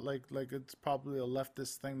about like it's probably a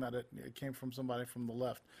leftist thing that it came from somebody from the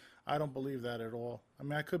left. I don't believe that at all. I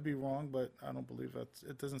mean, I could be wrong, but I don't believe that.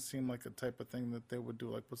 It doesn't seem like the type of thing that they would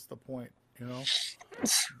do. Like, what's the point,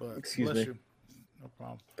 But Excuse me. You. No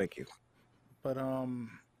problem. Thank you. But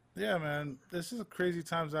yeah, man, this is a crazy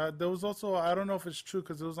times. There was also, I don't know if it's true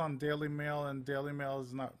because it was on Daily Mail, and Daily Mail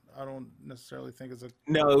is not. I don't necessarily think it's a.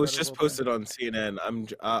 No, it was just posted on CNN.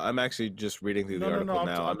 I'm actually just reading through the article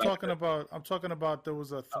now. I'm talking about there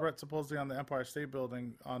was a threat supposedly on the Empire State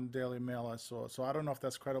Building on Daily Mail. I saw, so I don't know if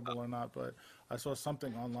that's credible or not, but I saw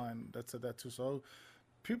something online that said that too. So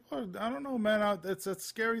people are, I don't know, man. It's a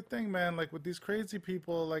scary thing, man. Like with these crazy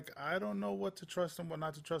people, like I don't know what to trust and what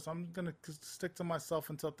not to trust. I'm gonna stick to myself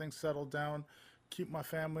until things settle down, keep my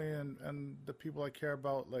family and the people I care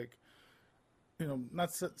about, like,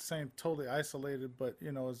 not saying totally isolated, but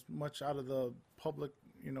as much out of the public,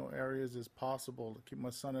 areas as possible to keep my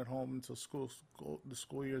son at home until the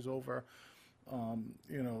school year's over.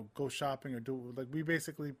 Go shopping or do like we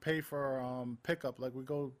basically pay for pickup. Like we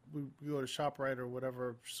go to ShopRite or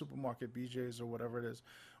whatever supermarket, BJ's or whatever it is.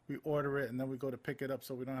 We order it and then we go to pick it up,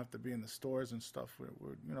 so we don't have to be in the stores and stuff.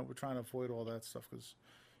 We're trying to avoid all that stuff because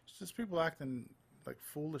it's just people acting like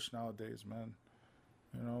foolish nowadays, man.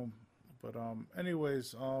 But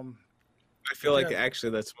anyways, I feel like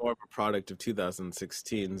actually that's more of a product of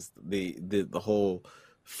 2016's the whole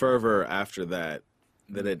fervor after that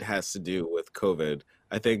it has to do with COVID.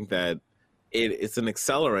 I think that it's an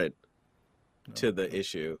accelerant to the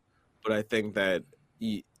issue, but I think that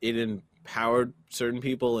it empowered certain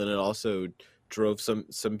people and it also drove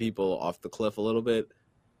some people off the cliff a little bit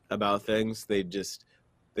about things. They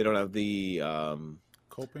don't have the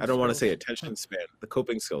I don't want to say attention span. The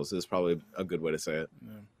coping skills is probably a good way to say it.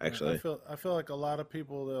 Yeah. Actually, I feel like a lot of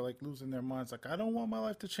people, they're like losing their minds. Like, I don't want my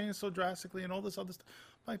life to change so drastically and all this other stuff.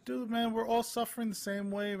 Like, dude, man, we're all suffering the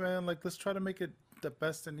same way, man. Like, let's try to make it the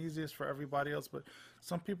best and easiest for everybody else. But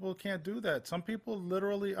some people can't do that. Some people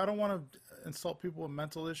literally, I don't want to insult people with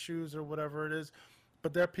mental issues or whatever it is,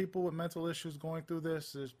 but there are people with mental issues going through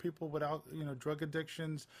this. There's people without, drug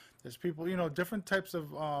addictions. There's people, different types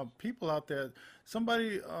of people out there.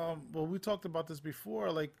 Somebody, well, we talked about this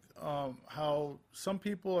before, like how some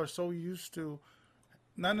people are so used to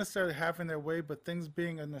not necessarily having their way, but things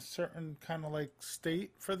being in a certain kind of like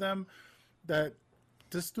state for them that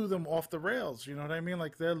just threw them off the rails. You know what I mean?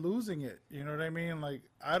 Like they're losing it. You know what I mean? Like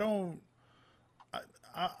I'm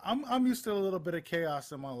used to a little bit of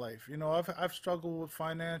chaos in my life. I've struggled with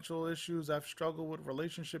financial issues. I've struggled with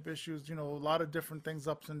relationship issues. A lot of different things,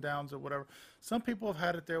 ups and downs or whatever. Some people have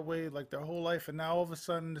had it their way like their whole life, and now all of a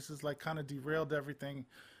sudden this is like kind of derailed everything,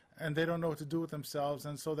 and they don't know what to do with themselves,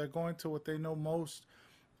 and so they're going to what they know most.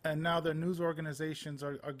 And now their news organizations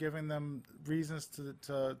are giving them reasons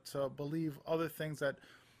to believe other things that,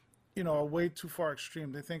 are way too far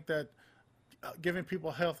extreme. They think that giving people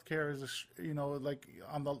health care is, like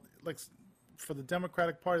for the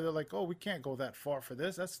Democratic Party, they're like, oh, we can't go that far for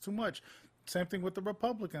this. That's too much. same thing with the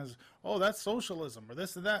Republicans. Oh, that's socialism or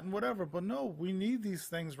this and that and whatever. But no, we need these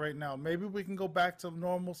things right now. Maybe we can go back to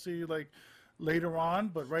normalcy like later on,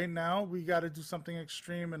 but right now we got to do something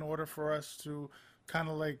extreme in order for us to kind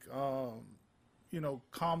of like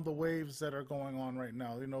calm the waves that are going on right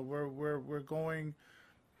now. We're going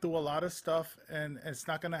through a lot of stuff, and it's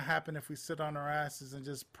not going to happen if we sit on our asses and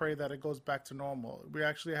just pray that it goes back to normal. We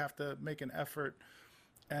actually have to make an effort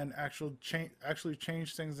and actually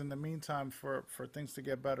change things in the meantime for things to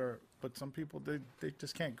get better. But some people, they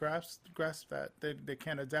just can't grasp that. They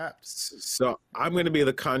can't adapt. So I'm going to be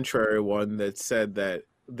the contrary one that said that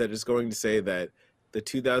is going to say that the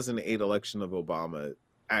 2008 election of Obama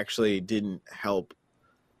actually didn't help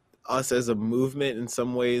us as a movement in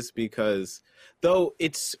some ways, because though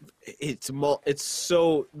it's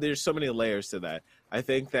so, there's so many layers to that. I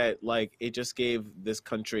think that like it just gave this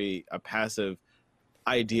country a passive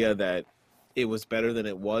idea that it was better than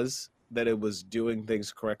it was, that it was doing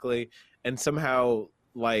things correctly, and somehow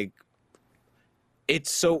like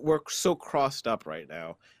we're so crossed up right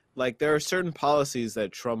now. Like there are certain policies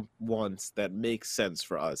that Trump wants that make sense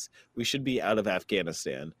for us. We should be out of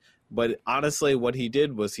Afghanistan. But honestly, what he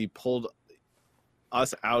did was he pulled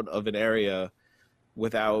us out of an area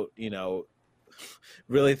without,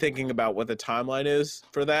 really thinking about what the timeline is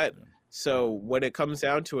for that. So when it comes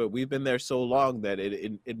down to it, we've been there so long that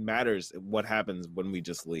it matters what happens when we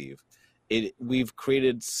just leave. We've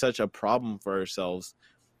created such a problem for ourselves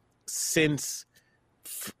since,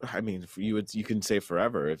 I mean, you can say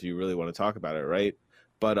forever if you really want to talk about it, right?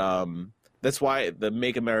 But that's why the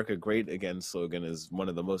Make America Great Again slogan is one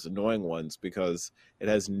of the most annoying ones, because it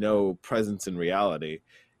has no presence in reality.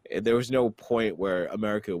 There was no point where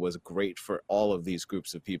America was great for all of these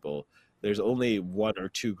groups of people. There's only one or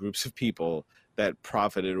two groups of people that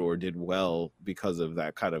profited or did well because of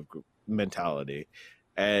that kind of mentality.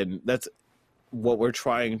 And that's what we're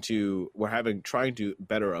trying to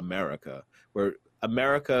better America, where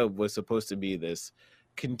America was supposed to be this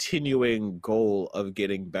continuing goal of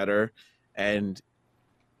getting better. And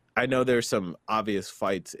I know there's some obvious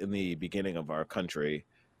fights in the beginning of our country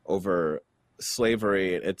over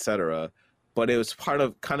slavery, etc., but it was kind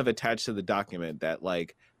of attached to the document that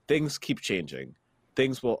like things keep changing,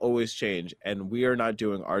 things will always change, and we are not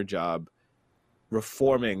doing our job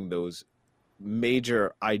reforming those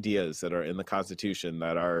major ideas that are in the Constitution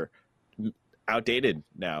that are outdated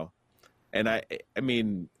now. And I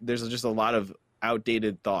mean, there's just a lot of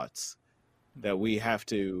outdated thoughts that we have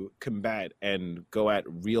to combat and go at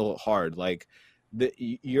real hard. Like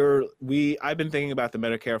I've been thinking about the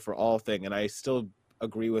Medicare for All thing, and I still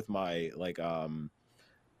agree with my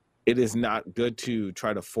it is not good to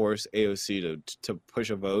try to force AOC to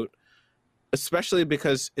push a vote, especially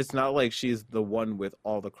because it's not like she's the one with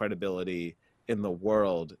all the credibility in the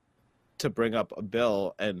world to bring up a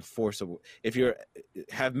bill and force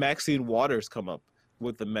have Maxine Waters come up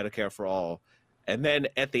with the Medicare for All. And then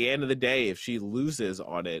at the end of the day, if she loses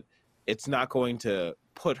on it, it's not going to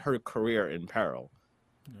put her career in peril.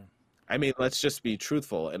 Yeah. I mean, let's just be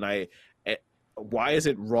truthful. And why is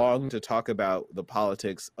it wrong to talk about the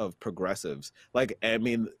politics of progressives? Like, I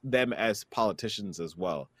mean, them as politicians as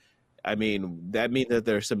well. I mean, that means that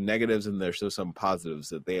there's some negatives and there's some positives,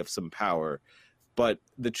 that they have some power. But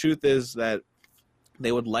the truth is that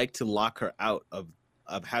they would like to lock her out of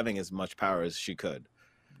having as much power as she could.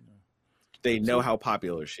 They know how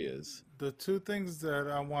popular she is. The two things that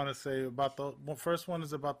I want to say about first one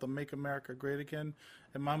is about the Make America Great Again.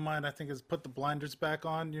 In my mind, I think is put the blinders back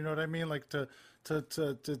on. You know what I mean? Like to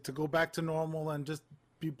go back to normal and just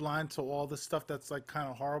be blind to all the stuff that's like kind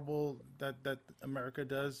of horrible that America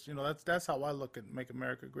does. You know, that's how I look at Make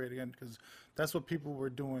America Great Again, because that's what people were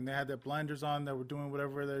doing. They had their blinders on. They were doing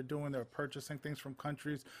whatever they're doing. They were purchasing things from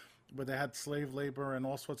countries where they had slave labor and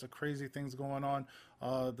all sorts of crazy things going on.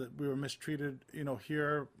 That we were mistreated,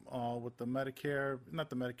 here with the Medicare, not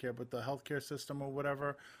the Medicare, but the healthcare system or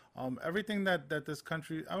whatever. Everything that this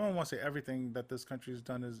country, I don't want to say everything that this country has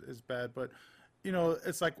done is bad, but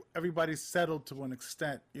it's like everybody's settled to an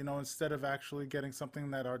extent, instead of actually getting something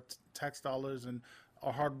that our tax dollars and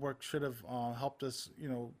our hard work should have helped us.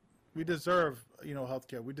 We deserve,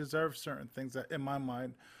 healthcare. We deserve certain things that, in my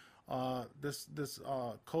mind, this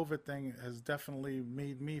COVID thing has definitely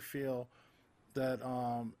made me feel that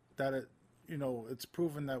it's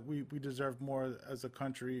proven that we deserve more as a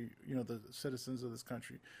country, the citizens of this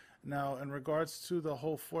country. Now, in regards to the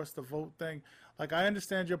whole force to vote thing, like I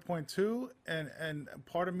understand your point too, and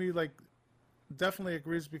part of me like definitely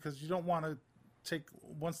agrees, because you don't want to take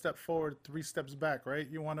one step forward, 3 steps back, right?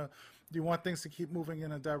 You want things to keep moving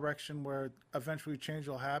in a direction where eventually change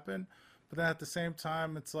will happen. But then at the same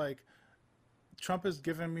time, it's like, Trump has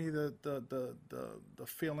given me the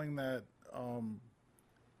feeling that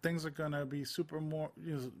things are going to be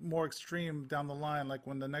more extreme down the line. Like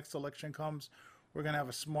when the next election comes, we're going to have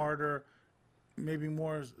a smarter, maybe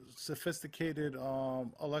more sophisticated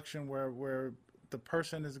election where the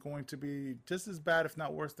person is going to be just as bad, if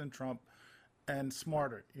not worse, than Trump, and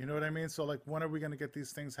smarter. You know what I mean? So like, when are we going to get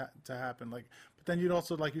these things to happen? Like, but then you'd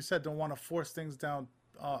also, like you said, don't want to force things down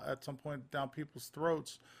at some point down people's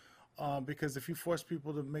throats. Because if you force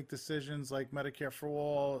people to make decisions like Medicare for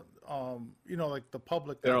all, like the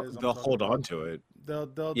public, they'll hold on to it.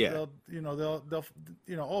 They'll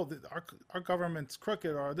our government's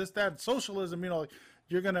crooked or this, that, socialism,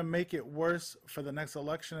 you're going to make it worse for the next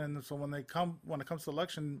election. And so when it comes to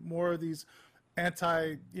election, more of these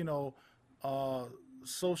anti,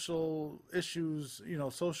 social issues,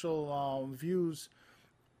 social views,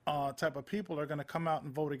 type of people are going to come out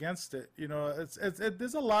and vote against it.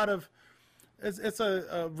 There's a lot of, it's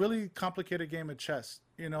a really complicated game of chess,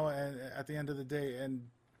 and at the end of the day, and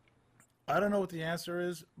I don't know what the answer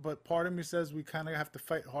is, but part of me says we kind of have to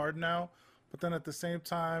fight hard now. But then at the same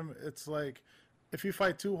time, it's like, if you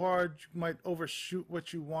fight too hard, you might overshoot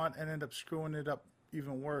what you want and end up screwing it up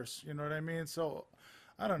even worse. You know what I mean? So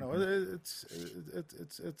I don't know. It's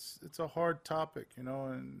a hard topic,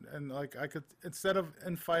 and like I could, instead of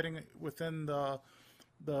infighting within the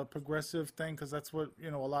progressive thing, because that's what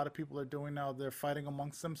a lot of people are doing now. They're fighting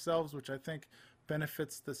amongst themselves, which I think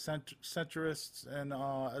benefits the centrists and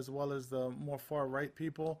as well as the more far right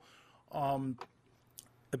people.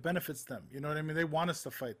 It benefits them. You know what I mean? They want us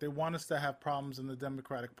to fight. They want us to have problems in the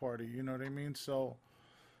Democratic Party. You know what I mean? So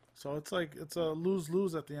it's like, it's a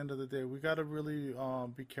lose-lose at the end of the day. We got to really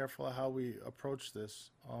be careful of how we approach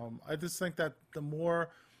this. I just think that the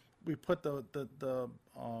more we put the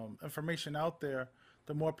information out there,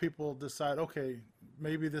 the more people decide, okay,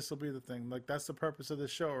 maybe this will be the thing. Like, that's the purpose of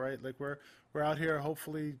this show, right? Like, we're out here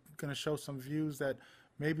hopefully going to show some views that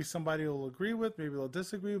maybe somebody will agree with, maybe they'll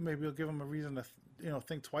disagree, maybe it'll give them a reason to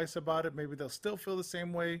think twice about it. Maybe they'll still feel the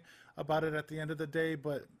same way about it at the end of the day,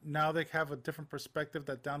 but now they have a different perspective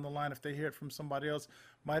that down the line, if they hear it from somebody else,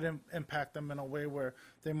 might impact them in a way where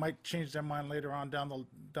they might change their mind later on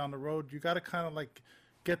down the road. You got to kind of like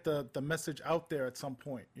get the message out there at some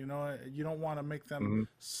point. You don't want to make them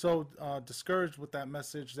so discouraged with that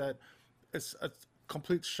message that it's a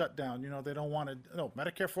complete shutdown. They don't want to,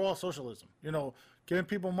 Medicare for all, socialism, giving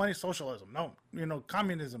people money, socialism. No,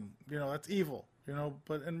 communism, that's evil,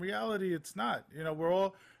 but in reality, it's not. We're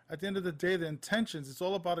all, at the end of the day, the intentions, it's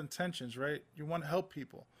all about intentions, right? You want to help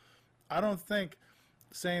people. I don't think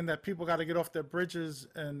saying that people got to get off their britches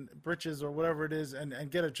or whatever it is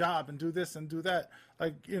and get a job and do this and do that,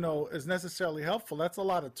 is necessarily helpful. That's a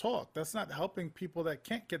lot of talk. That's not helping people that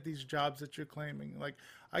can't get these jobs that you're claiming. Like,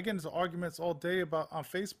 I get into arguments all day on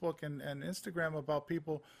Facebook and Instagram about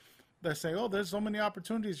people that say, oh, there's so many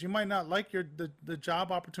opportunities. You might not like the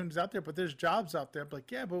job opportunities out there, but there's jobs out there.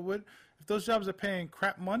 Like, yeah, but what if those jobs are paying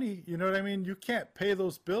crap money? You know what I mean? You can't pay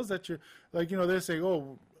those bills that you, they say,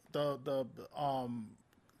 oh, the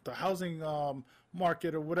housing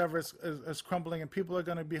market or whatever is crumbling and people are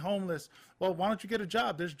going to be homeless. Well, why don't you get a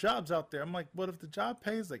job? There's jobs out there. I'm like, what if the job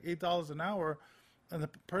pays like $8 an hour and the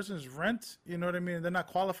person's rent, you know what I mean? They're not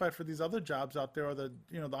qualified for these other jobs out there, or the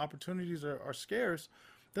opportunities are scarce.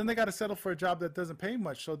 Then they got to settle for a job that doesn't pay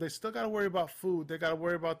much. So they still got to worry about food. They got to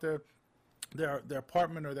worry about their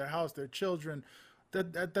apartment or their house, their children.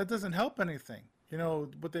 That doesn't help anything.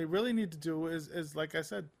 What they really need to do is like I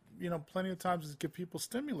said, plenty of times, is give people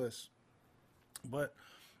stimulus. But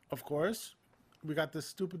of course, we got this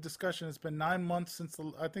stupid discussion. It's been 9 months since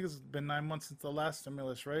I think it's been 9 months since the last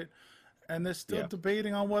stimulus, right? And they're still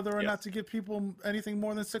debating on whether or not to give people anything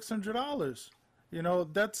more than $600.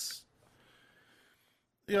 That's,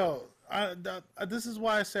 this is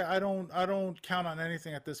why I say I don't count on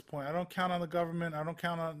anything at this point. I don't count on the government. I don't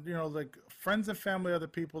count on, like, friends and family are the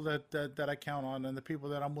people that I count on, and the people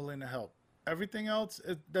that I'm willing to help. Everything else,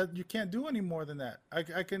 that you can't do any more than that.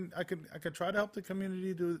 I can try to help the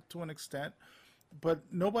community to an extent, but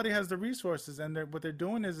nobody has the resources, and what they're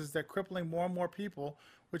doing is they're crippling more and more people,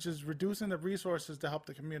 which is reducing the resources to help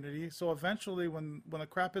the community. So eventually, when the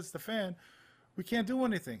crap hits the fan, we can't do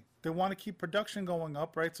anything. They want to keep production going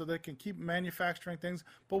up, right? So they can keep manufacturing things.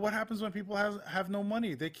 But what happens when people have no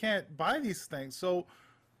money? They can't buy these things. So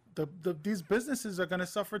these businesses are going to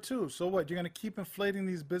suffer too. So what? You're going to keep inflating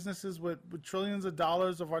these businesses with trillions of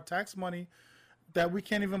dollars of our tax money that we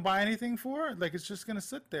can't even buy anything for? Like, it's just going to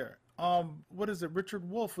sit there. What is it? Richard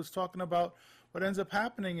Wolff was talking about what ends up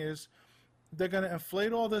happening is they're going to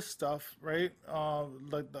inflate all this stuff, right?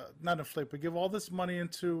 Not inflate, but give all this money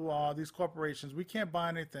into these corporations. We can't buy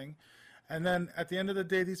anything. And then at the end of the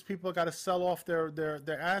day, these people got to sell off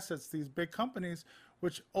their assets, these big companies,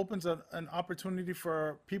 which opens an opportunity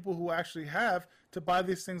for people who actually have to buy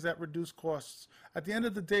these things at reduced costs. At the end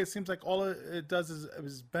of the day, it seems like all it does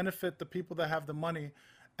is benefit the people that have the money.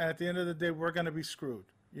 And at the end of the day, we're going to be screwed.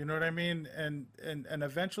 You know what I mean? And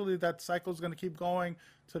eventually that cycle is going to keep going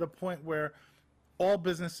to the point where all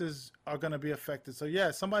businesses are going to be affected. So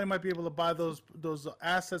yeah, somebody might be able to buy those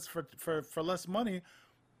assets for less money.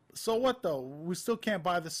 So what though? We still can't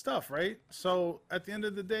buy the stuff, right? So at the end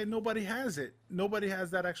of the day, nobody has it. Nobody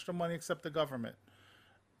has that extra money except the government.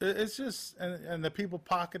 It's just, and the people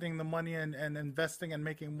pocketing the money and investing and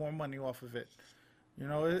making more money off of it. You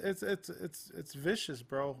know, it's vicious,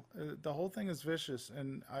 bro. The whole thing is vicious,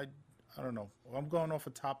 and I don't know. I'm going off a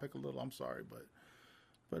topic a little. I'm sorry,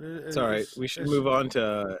 but it's all right. We should move on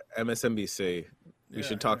to MSNBC. We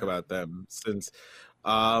should talk about them since.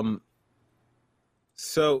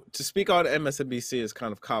 So to speak on MSNBC is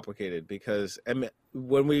kind of complicated because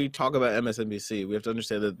when we talk about MSNBC, we have to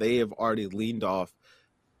understand that they have already leaned off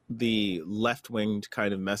the left-winged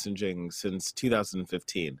kind of messaging since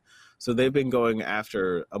 2015. So they've been going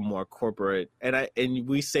after a more corporate, and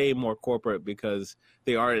we say more corporate because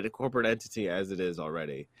they are a corporate entity as it is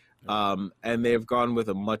already. And they've gone with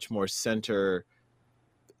a much more center,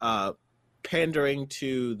 pandering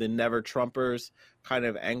to the never Trumpers kind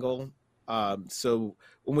of angle. So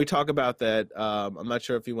when we talk about that, I'm not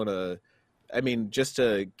sure if you want to, just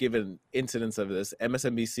to give an incidence of this,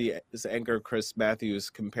 MSNBC's anchor Chris Matthews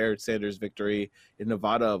compared Sanders' victory in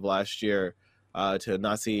Nevada of last year to a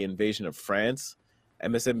Nazi invasion of France.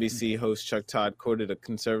 MSNBC host Chuck Todd quoted a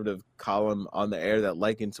conservative column on the air that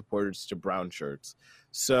likened supporters to brown shirts.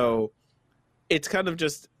 So it's kind of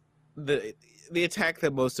just the attack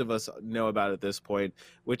that most of us know about at this point,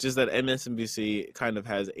 which is that MSNBC kind of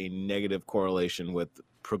has a negative correlation with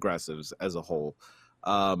progressives as a whole.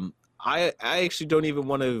 I actually don't even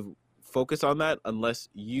want to focus on that unless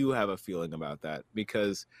you have a feeling about that,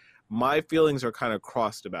 because my feelings are kind of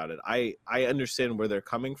crossed about it. I understand where they're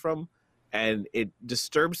coming from, and it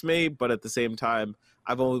disturbs me, but at the same time,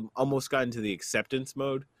 I've almost gotten to the acceptance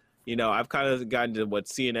mode. You know, I've kind of gotten to what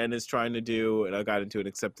CNN is trying to do, and I got into an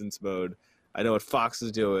acceptance mode. I know what Fox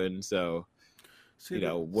is doing, so,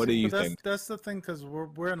 what do you think? That's the thing, because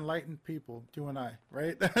we're enlightened people, you and I,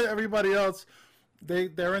 right? Everybody else,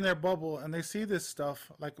 they're in their bubble, and they see this stuff.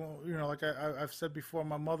 Like, like I've said before,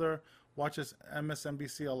 my mother watches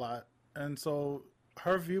MSNBC a lot, and so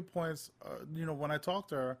her viewpoints, when I talk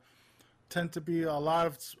to her, tend to be a lot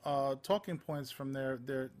of talking points from their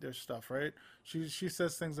stuff, right? She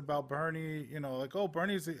says things about Bernie, like, oh,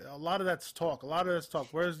 Bernie's a lot of that's talk.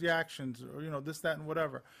 Where's the actions? Or this, that, and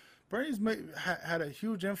whatever. Bernie's had a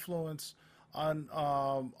huge influence on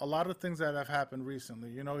a lot of things that have happened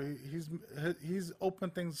recently. He's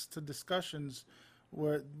opened things to discussions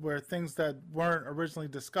where things that weren't originally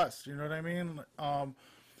discussed. You know what I mean?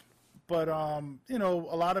 But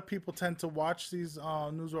a lot of people tend to watch these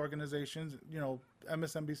news organizations.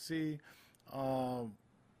 MSNBC,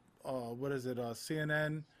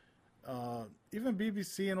 CNN, even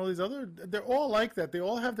BBC, and all these other. They're all like that. They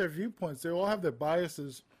all have their viewpoints. They all have their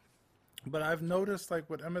biases. But I've noticed, like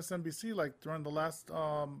with MSNBC, like during the last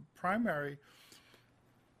primary,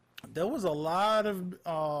 there was a lot of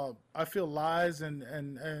I feel lies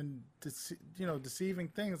and deceiving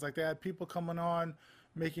things. Like they had people coming on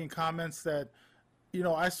making comments that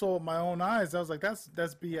I saw with my own eyes. I was like, that's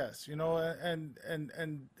BS,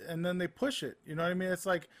 and then they push it. You know what I mean? It's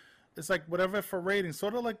like whatever for ratings,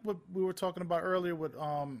 sort of like what we were talking about earlier with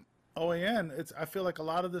OANN. I feel like a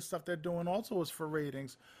lot of this stuff they're doing also is for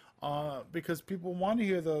ratings, because people want to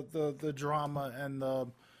hear the drama and the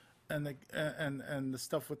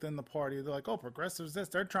stuff within the party. They're like, oh, progressives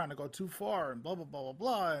they're trying to go too far and blah blah blah blah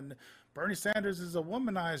blah, and Bernie Sanders is a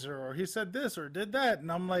womanizer, or he said this or did that,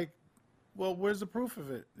 and I'm like, well, where's the proof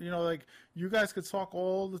of it? Like, you guys could talk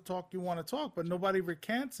all the talk you want to talk, but nobody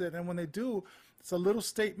recants it, and when they do, it's a little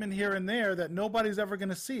statement here and there that nobody's ever going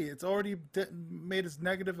to see. It's already made its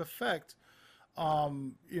negative effect.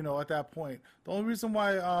 At that point, the only reason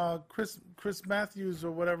why Chris Matthews,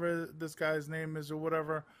 or whatever this guy's name is, or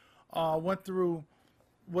whatever, went through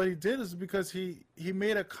what he did is because he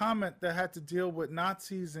made a comment that had to deal with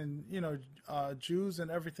Nazis and Jews and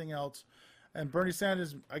everything else. And Bernie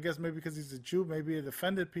Sanders, I guess maybe because he's a Jew, maybe it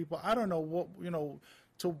offended people. I don't know what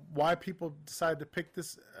to why people decide to pick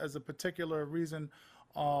this as a particular reason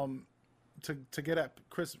to get at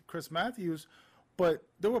Chris Matthews. But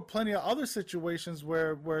there were plenty of other situations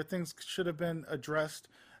where things should have been addressed,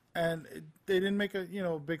 and they didn't make a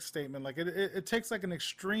big statement. Like it takes like an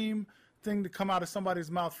extreme thing to come out of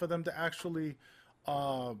somebody's mouth for them to actually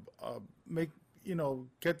make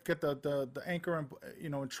get the anchor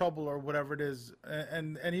in trouble or whatever it is,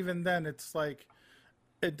 and even then it's like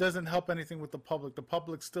it doesn't help anything with the public. The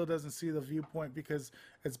public still doesn't see the viewpoint because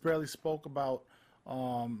it's barely spoke about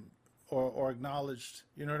or acknowledged.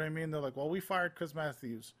 You know what I mean? They're like, well, we fired Chris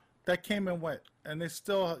Matthews. That came and went, and they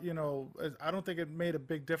still, I don't think it made a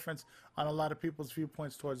big difference on a lot of people's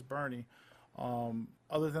viewpoints towards Bernie,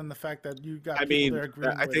 other than the fact that you got people there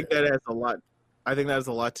agreeing I with think it. that has a lot. I think that has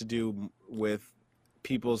a lot to do with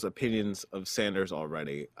people's opinions of Sanders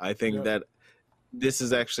already. I think that this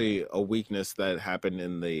is actually a weakness that happened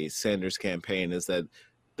in the Sanders campaign, is that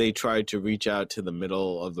they tried to reach out to the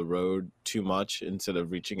middle of the road too much instead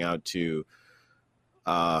of reaching out to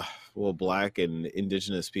Black and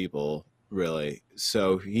indigenous people, really.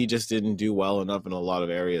 So he just didn't do well enough in a lot of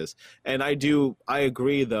areas. And I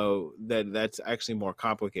agree, though, that that's actually more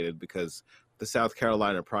complicated because the South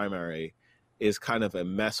Carolina primary is kind of a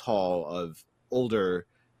mess hall of older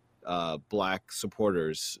Black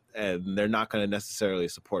supporters, and they're not going to necessarily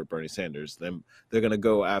support Bernie Sanders. They're going to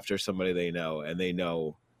go after somebody they know, and they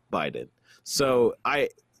know Biden. So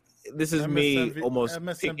this is me almost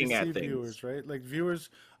picking at things. Viewers, right? Like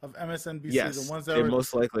viewers of MSNBC, yes, the ones that they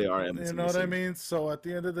most likely are MSNBC. You know what I mean? So at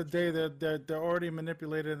the end of the day, they're already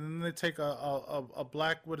manipulated, and then they take a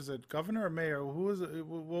Black, what is it, governor or mayor? Who was it?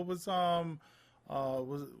 What was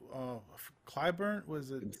Clyburn?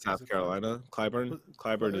 Was it in South Carolina?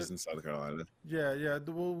 Clyburn is in South Carolina. Yeah.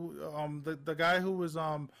 The guy who was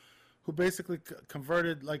who basically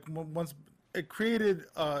converted, like, once it created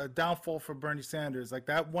a downfall for Bernie Sanders. Like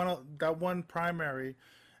that one primary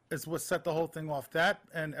is what set the whole thing off. That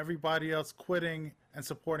and everybody else quitting and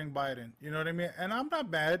supporting Biden. You know what I mean? And I'm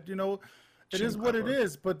not mad. It is what it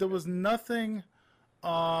is. But there was nothing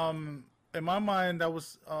in my mind that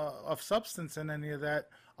was of substance in any of that,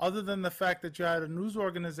 other than the fact that you had a news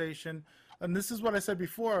organization. And this is what I said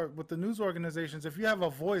before with the news organizations. If you have a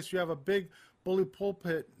voice, you have a big bully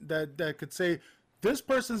pulpit that could say, this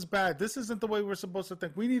person's bad. This isn't the way we're supposed to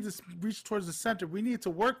think. We need to reach towards the center. We need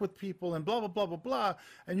to work with people and blah, blah, blah, blah, blah.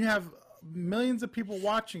 And you have millions of people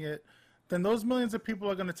watching it. Then those millions of people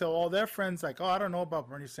are going to tell all their friends, like, oh, I don't know about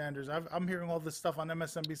Bernie Sanders. I'm hearing all this stuff on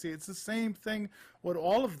MSNBC. It's the same thing with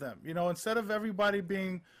all of them. Instead of everybody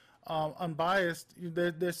being unbiased,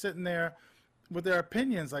 they're sitting there with their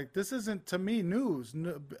opinions. Like, this isn't, to me, news.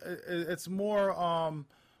 It's more,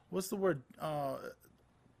 what's the word?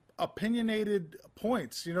 Opinionated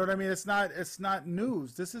points. You know what I mean? It's not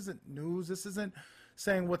news. This isn't news. This isn't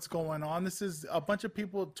saying what's going on. This is a bunch of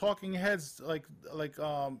people talking heads, like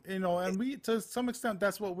and we, to some extent,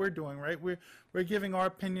 that's what we're doing, right? We're giving our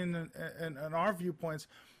opinion and our viewpoints,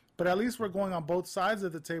 but at least we're going on both sides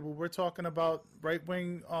of the table. We're talking about right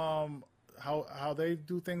wing, how they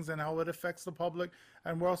do things and how it affects the public,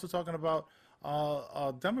 and we're also talking about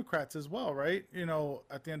Democrats as well, right?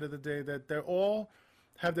 At the end of the day, that they're all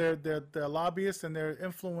have their lobbyists and their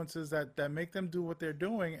influences that make them do what they're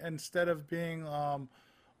doing instead of being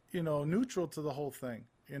neutral to the whole thing,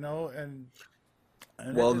 and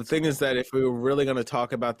well, the thing is that if we were really going to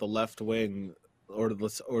talk about the left wing or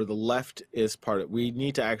the left is part of, we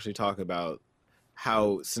need to actually talk about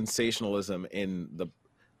how sensationalism in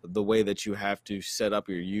the way that you have to set up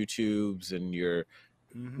your YouTubes and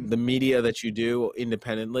the media that you do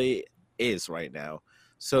independently is right now.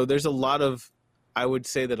 So there's I would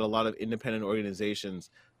say that a lot of independent organizations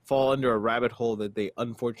fall under a rabbit hole that they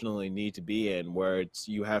unfortunately need to be in, where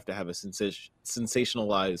you have to have a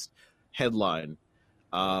sensationalized headline.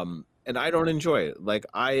 And I don't enjoy it. Like,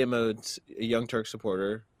 I am a Young Turk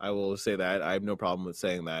supporter. I will say that. I have no problem with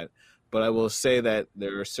saying that. But I will say that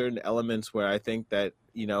there are certain elements where I think that,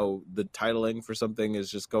 the titling for something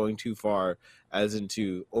is just going too far, as in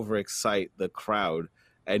to overexcite the crowd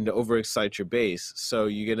and to overexcite your base. So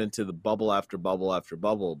you get into the bubble after bubble after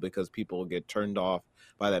bubble because people get turned off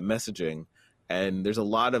by that messaging. And there's a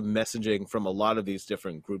lot of messaging from a lot of these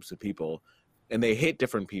different groups of people, and they hit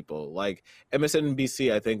different people. Like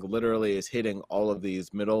MSNBC, I think, literally is hitting all of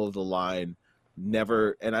these middle of the line,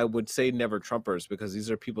 never, and I would say never Trumpers, because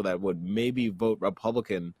these are people that would maybe vote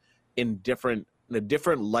Republican in a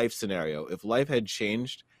different life scenario. If life had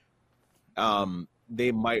changed,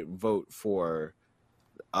 they might vote for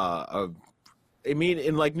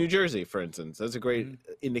in like New Jersey, for instance. That's a great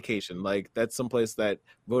indication. Like, that's someplace that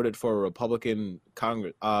voted for a Republican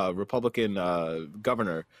governor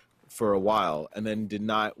for a while, and then did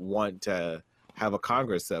not want to have a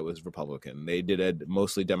Congress that was Republican. They did a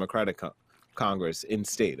mostly Democratic Congress in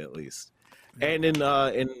state, at least, and in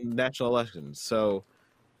national elections. So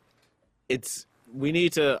we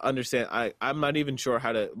need to understand. I'm not even sure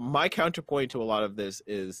how to. My counterpoint to a lot of this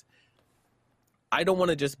is, I don't want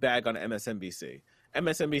to just bag on MSNBC.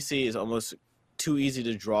 MSNBC is almost too easy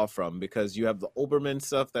to draw from because you have the Olbermann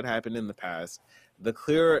stuff that happened in the past, the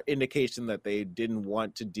clear indication that they didn't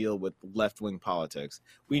want to deal with left-wing politics.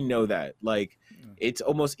 We know that. Like, it's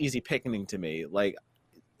almost easy picking to me. Like,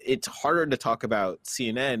 it's harder to talk about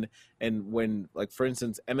CNN, and when, like, for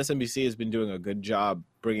instance, MSNBC has been doing a good job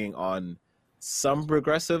bringing on some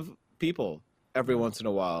progressive people every once in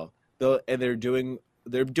a while, though, and they're doing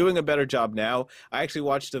a better job now. I actually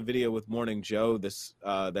watched a video with Morning Joe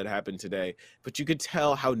that happened today, but you could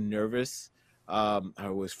tell how nervous. I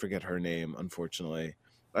always forget her name, unfortunately.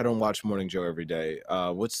 I don't watch Morning Joe every day.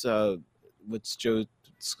 What's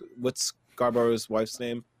Scarborough's wife's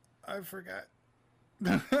name? I forgot.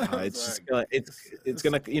 It's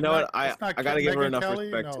gonna you know what, I gotta give her enough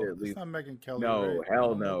respect to at least. It's not Megan Kelly. No, right?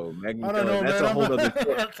 hell no. Megan I don't Kelly. know, That's man. a whole other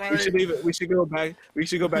story. We should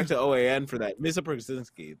go back to OAN for that. Mika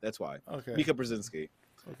Brzezinski, that's why. Okay. Mika Brzezinski.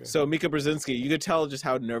 Okay. So Mika Brzezinski, you could tell just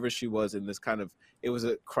how nervous she was in this kind of, it was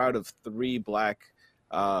a crowd of 3 black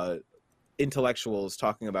intellectuals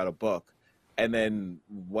talking about a book, and then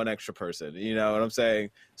 1 extra person, you know what I'm saying?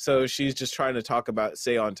 So she's just trying to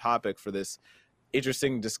stay on topic for this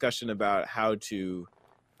interesting discussion about how to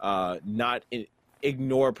not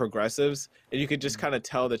ignore progressives. And you could just kind of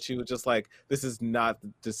tell that she was just like, this is not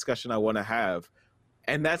the discussion I want to have.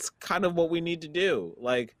 And that's kind of what we need to do.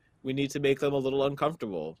 Like, we need to make them a little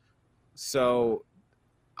uncomfortable. So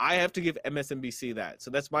I have to give MSNBC that.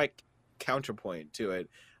 So that's my counterpoint to it.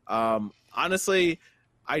 Honestly,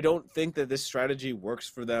 I don't think that this strategy works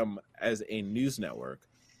for them as a news network.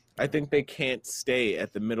 I think they can't stay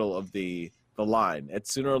at the middle of the line. And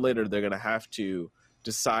sooner or later, they're going to have to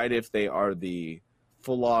decide if they are the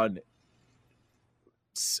full-on,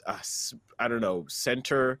 I don't know,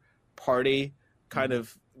 center party kind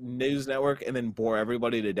of news network, and then bore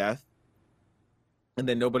everybody to death, and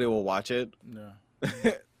then nobody will watch it.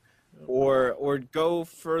 Yeah. or go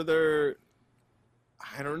further.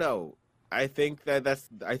 I don't know. I think that's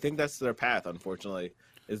their path. Unfortunately,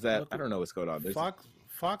 is that I don't know what's going on.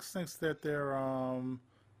 Fox thinks that they're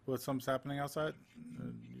something's happening outside.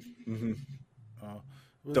 Mm-hmm.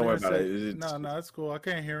 Don't worry about it. No, that's cool. I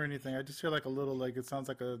can't hear anything. I just hear like a little, like it sounds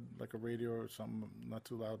like a radio or something. Not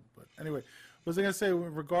too loud, but anyway. What was I gonna say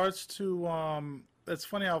with regards to? It's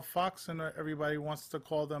funny how Fox and everybody wants to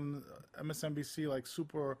call them MSNBC like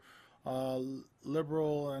super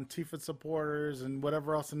liberal Antifa supporters and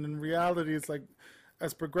whatever else, and in reality, it's like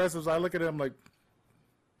as progressives, I look at them like,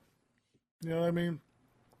 you know what I mean.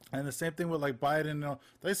 And the same thing with like Biden, you know,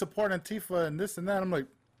 they support Antifa and this and that. I'm like,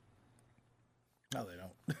 no, they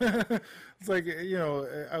don't. It's like, you know,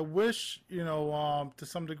 I wish, you know, to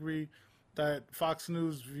some degree that Fox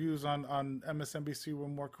News views on MSNBC were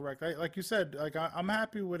more correct. Like you said, like I'm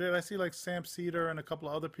happy with it. I see like Sam Cedar and a couple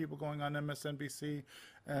of other people going on MSNBC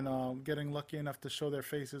and getting lucky enough to show their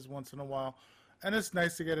faces once in a while. And it's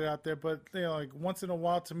nice to get it out there, but you know, like once in a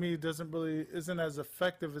while to me isn't as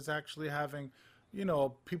effective as actually having, you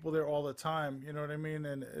know, people there all the time. You know what I mean?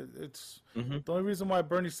 And it's the only reason why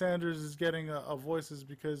Bernie Sanders is getting a voice is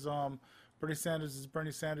because Bernie Sanders is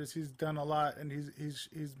Bernie Sanders. He's done a lot, and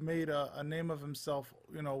he's made a name of himself,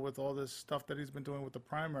 you know, with all this stuff that he's been doing with the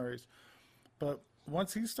primaries. But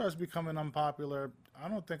once he starts becoming unpopular, I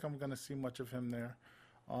don't think I'm going to see much of him there.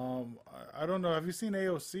 I don't know. Have you seen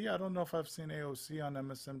AOC? I don't know if I've seen AOC on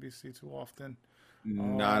MSNBC too often.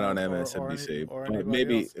 Not on MSNBC, or but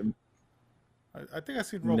maybe. Else. I think I've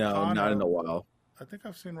seen Ro Khanna. No, not in a while. I think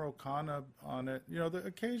I've seen Ro Khanna on it. You know,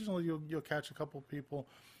 occasionally you'll catch a couple people,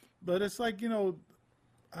 but it's like, you know,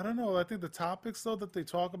 I don't know. I think the topics though that they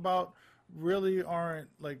talk about really aren't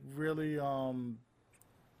like really, in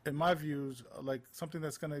my views, like something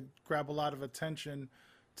that's going to grab a lot of attention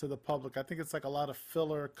to the public. I think it's like a lot of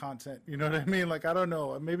filler content. You know what I mean? Like I don't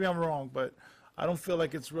know. Maybe I'm wrong, but I don't feel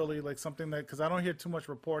like it's really like something that, because I don't hear too much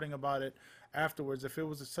reporting about it afterwards. If it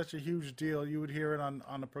was such a huge deal, you would hear it on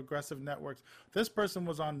the progressive networks. This person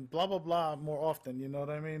was on blah, blah, blah more often, you know what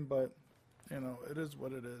I mean? But, you know, it is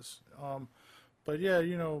what it is. But yeah,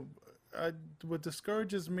 you know, what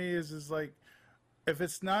discourages me is like, if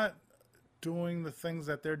it's not doing the things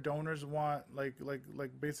that their donors want, like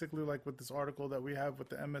basically like with this article that we have with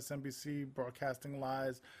the MSNBC broadcasting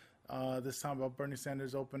lies, this time about Bernie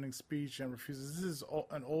Sanders' opening speech and refuses. This is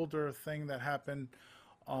an older thing that happened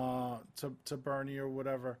to Bernie or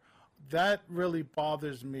whatever. That really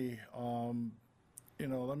bothers me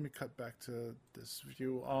let me cut back to this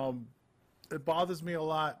view. It bothers me a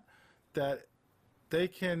lot that they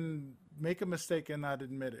can make a mistake and not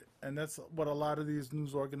admit it, and that's what a lot of these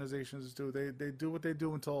news organizations do. They do what they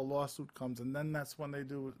do until a lawsuit comes, and then that's when they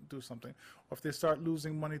do something. Or if they start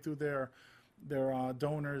losing money through their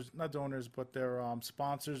donors, not donors, but their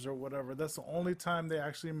sponsors or whatever, that's the only time they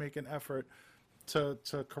actually make an effort to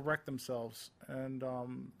correct themselves. And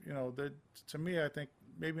to me, I think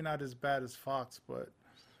maybe not as bad as Fox, but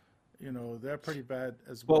they're pretty bad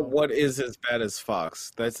as well. Well, what is as bad as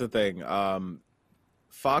Fox? That's the thing.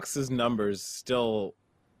 Fox's numbers still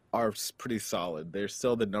are pretty solid. They're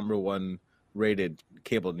still the #1 rated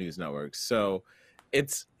cable news network. So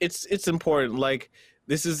it's important. Like,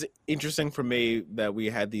 this is interesting for me that we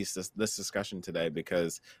had this discussion today,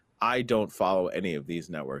 because I don't follow any of these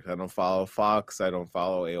networks. I don't follow Fox. I don't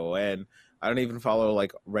follow AON. I don't even follow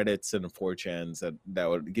like Reddits and 4chans that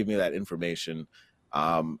would give me that information.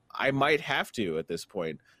 I might have to at this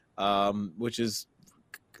point, which is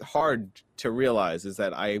hard to realize, is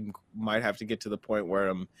that I might have to get to the point where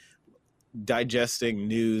I'm digesting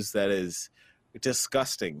news that is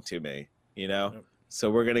disgusting to me, Yep. So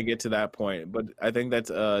we're going to get to that point, but I think that's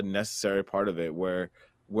a necessary part of it, where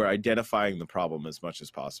we're identifying the problem as much as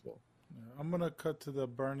possible. I'm gonna cut to the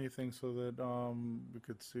Bernie thing so that we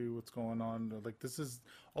could see what's going on. Like, this is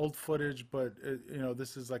old footage, but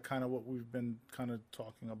this is like kind of what we've been kind of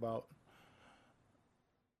talking about.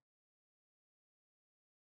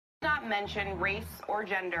 Not mention race or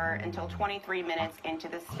gender until 23 minutes into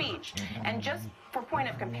the speech. And just for point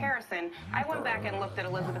of comparison, I went back and looked at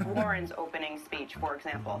Elizabeth Warren's opening speech, for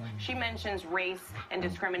example. She mentions race and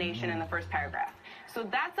discrimination in the first paragraph. So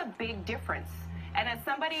that's a big difference. And as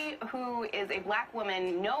somebody who is a black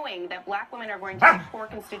woman, knowing that black women are going to be a core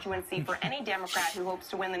constituency for any Democrat who hopes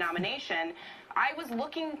to win the nomination, I was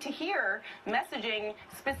looking to hear messaging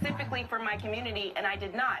specifically for my community, and I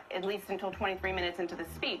did not, at least until 23 minutes into the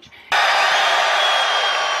speech.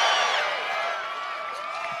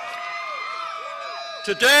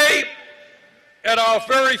 Today, at our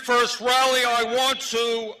very first rally, I want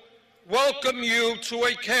to welcome you to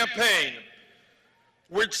a campaign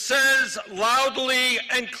which says loudly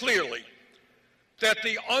and clearly that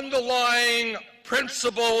the underlying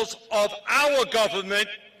principles of our government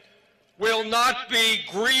will not be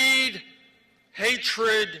greed,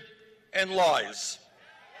 hatred, and lies.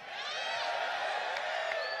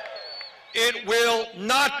 It will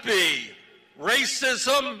not be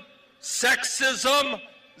racism, sexism,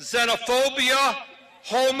 xenophobia,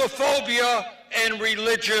 homophobia, and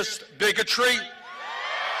religious bigotry.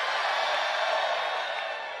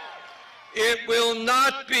 It will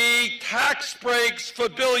not be tax breaks for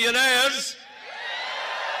billionaires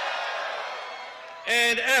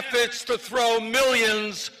and efforts to throw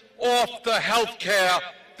millions off the health care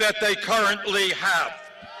that they currently have.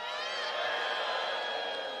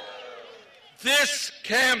 This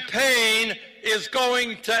campaign is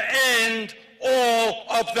going to end all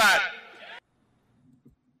of that.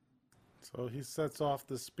 So he sets off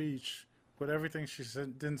the speech with everything she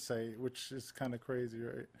didn't say, which is kind of crazy,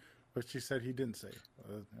 right? But she said he didn't say.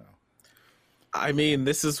 I mean,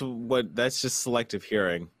 that's just selective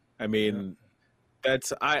hearing. I mean,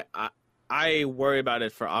 I worry about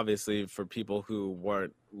it obviously for people who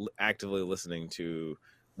weren't actively listening to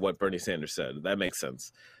what Bernie Sanders said. That makes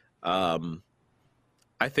sense.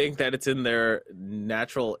 I think that it's in their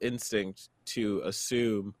natural instinct to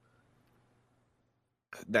assume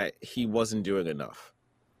that he wasn't doing enough.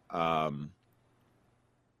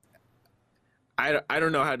 I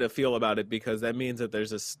don't know how to feel about it, because that means that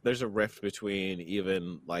there's a rift between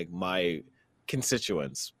even like my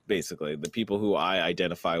constituents, basically the people who I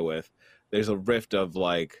identify with. There's a rift of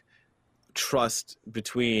like trust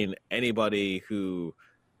between anybody who,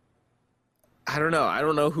 I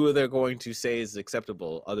don't know who they're going to say is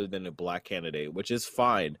acceptable other than a black candidate, which is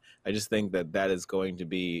fine. I just think that's going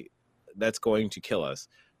to kill us,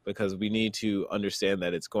 because we need to understand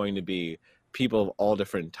that it's going to be people of all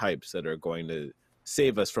different types that are going to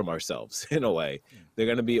save us from ourselves in a way. They're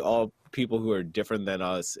going to be all people who are different than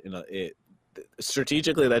us.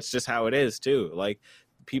 Strategically, that's just how it is too. Like,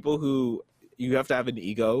 people who, you have to have an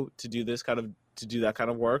ego to do that kind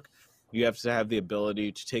of work. You have to have the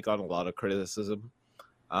ability to take on a lot of criticism.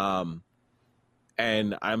 And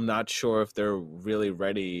I'm not sure if they're really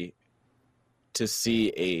ready to see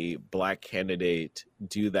a black candidate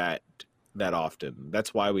do that often.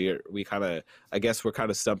 That's why we kind of, I guess we're kind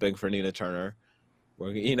of stumping for Nina Turner.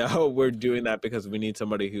 We're doing that because we need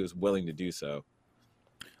somebody who's willing to do so.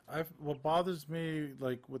 What bothers me,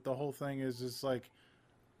 like, with the whole thing is like,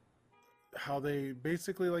 how they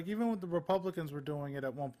basically, like, even with the Republicans were doing it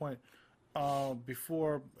at one point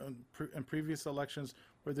before in previous elections,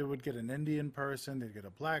 where they would get an Indian person, they'd get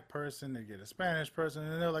a black person, they'd get a Spanish person,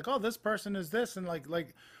 and they're like, oh, this person is this, and like,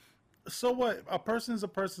 so what? A person's a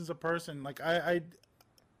person's a person. Like I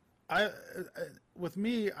with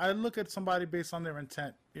me, I look at somebody based on their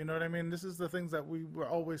intent. You know what I mean? This is the things that we were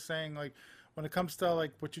always saying, like, when it comes to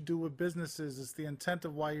like what you do with businesses, it's the intent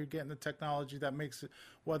of why you're getting the technology that makes it,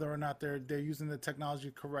 whether or not they're using the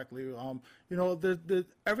technology correctly. You know,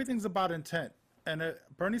 everything's about intent. And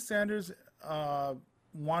Bernie Sanders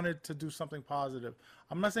wanted to do something positive.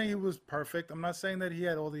 I'm not saying he was perfect. I'm not saying that he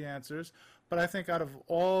had all the answers, but I think out of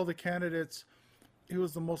all the candidates, he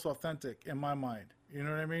was the most authentic in my mind. You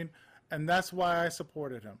know what I mean? And that's why I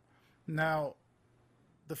supported him. Now,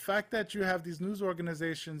 the fact that you have these news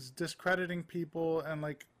organizations discrediting people and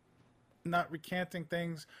like not recanting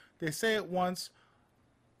things, they say it once,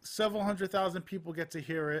 several 100,000 people get to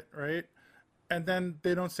hear it, right? And then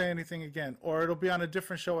they don't say anything again, or it'll be on a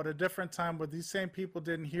different show at a different time where these same people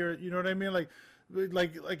didn't hear it. You know what I mean? Like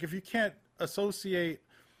if you can't associate,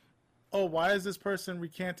 oh, why is this person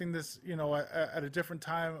recanting this, you know, at a different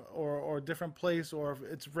time or a different place, or if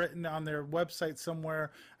it's written on their website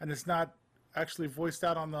somewhere and it's not actually voiced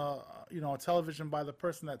out on the, you know, television by the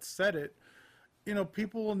person that said it, you know,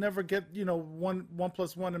 people will never get, you know, one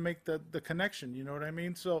plus one to make the connection. You know what I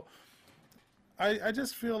mean? So I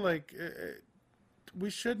just feel like it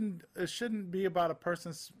shouldn't be about a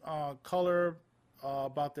person's color,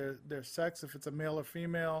 about their sex, if it's a male or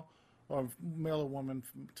female, or male or woman.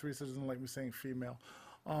 Teresa doesn't like me saying female.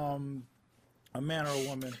 A man or a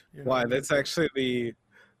woman. You know? Why? That's actually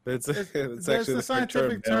that's actually the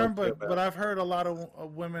scientific term, but I've heard a lot of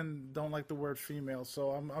women don't like the word female, so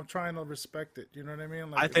I'm trying to respect it. You know what I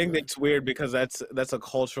mean? Like, I think it's weird because that's a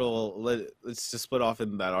cultural. Let's just split off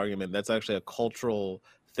in that argument. That's actually a cultural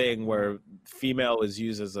thing where female is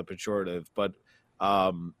used as a pejorative, but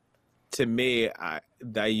to me,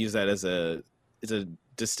 I use that as a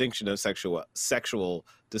distinction of sexual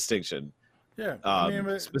distinction. Yeah, I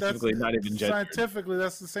mean, specifically not even gender. Scientifically,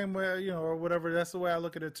 that's the same way, you know, or whatever. That's the way I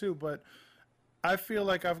look at it too. But I feel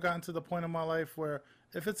like I've gotten to the point in my life where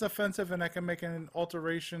if it's offensive and I can make an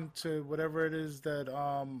alteration to whatever it is that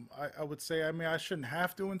I would say, I mean, I shouldn't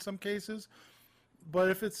have to in some cases. But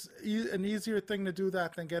if it's an easier thing to do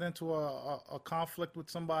that than get into a conflict with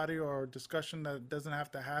somebody or a discussion that doesn't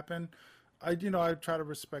have to happen, I try to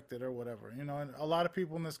respect it or whatever, you know. And a lot of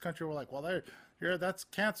people in this country were like, well, that's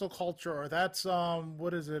cancel culture, or that's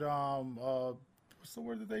what is it? What's the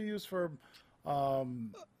word that they use for?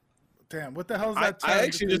 Damn, what the hell is that term? I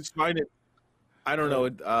actually just find it. I don't know,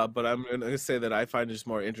 but I'm going to say that I find it just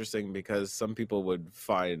more interesting because some people would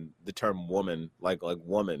find the term woman like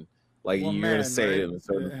woman. Like well, you're man, gonna say right? it in a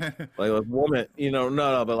certain like woman, you know,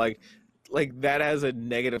 no, but like that has a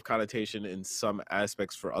negative connotation in some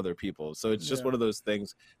aspects for other people. So it's just one of those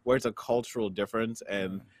things where it's a cultural difference.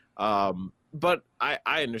 And but I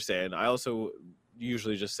understand. I also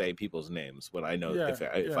usually just say people's names when I know if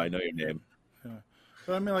I know your name. Yeah.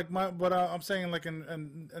 But I mean, like what I'm saying, like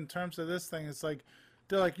in terms of this thing, it's like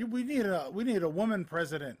they're like, we need a woman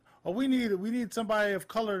president. Or we need somebody of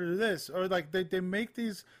color to this, or like they make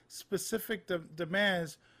these specific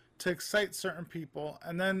demands to excite certain people,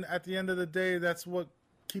 and then at the end of the day, that's what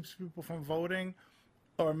keeps people from voting,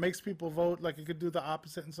 or makes people vote. Like it could do the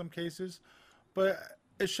opposite in some cases, but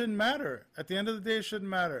it shouldn't matter. At the end of the day, it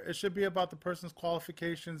shouldn't matter. It should be about the person's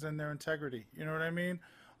qualifications and their integrity. You know what I mean?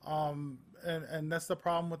 And that's the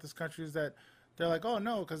problem with this country, is that they're like, oh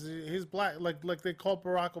no, because he's black. Like they called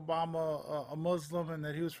Barack Obama a Muslim, and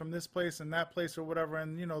that he was from this place and that place or whatever,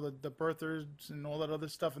 and you know the birthers and all that other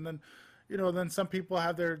stuff. And then, you know, then some people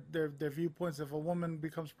have their viewpoints. If a woman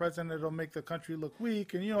becomes president, it'll make the country look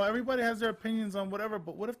weak, and you know everybody has their opinions on whatever.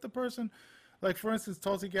 But what if the person, like for instance,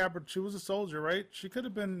 Tulsi Gabbard, she was a soldier, right? She could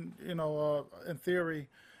have been, you know, in theory,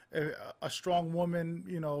 a strong woman,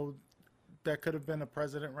 you know, that could have been a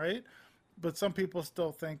president, right? But some people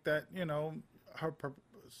still think that, you know, her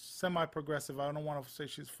semi-progressive, I don't want to say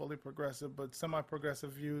she's fully progressive, but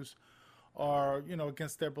semi-progressive views are, you know,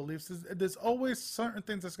 against their beliefs. There's always certain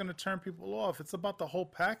things that's going to turn people off. It's about the whole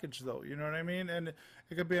package, though, you know what I mean? And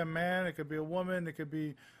it could be a man, it could be a woman, it could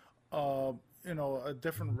be, you know, a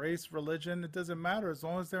different race, religion. It doesn't matter as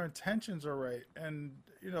long as their intentions are right. And,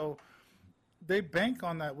 you know, they bank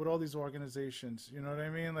on that with all these organizations, you know what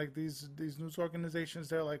I mean? Like these news organizations,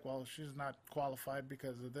 they're like, well, she's not qualified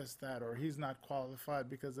because of this, that, or he's not qualified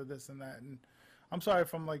because of this and that. And I'm sorry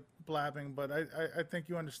if I'm like blabbing, but I think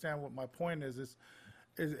you understand what my point is.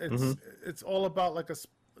 It's all about like a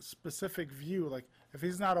specific view. Like if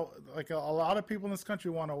he's not like a lot of people in this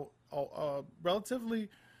country want a relatively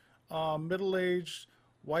middle-aged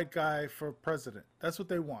white guy for president. That's what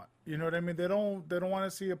they want. You know what I mean? They don't want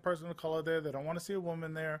to see a person of color there. They don't want to see a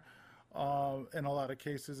woman there in a lot of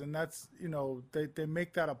cases. And that's, you know, they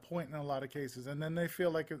make that a point in a lot of cases. And then they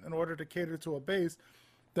feel like in order to cater to a base,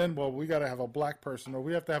 then, well, we got to have a black person, or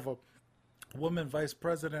we have to have a woman vice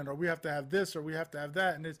president, or we have to have this, or we have to have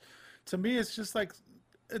that. And to me, it's just like,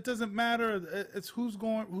 it doesn't matter. It's who's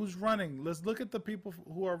running. Let's look at the people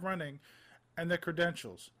who are running and their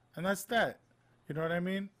credentials. And that's that. You know what I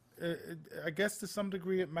mean? I guess to some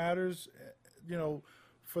degree it matters, you know,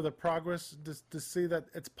 for the progress to see that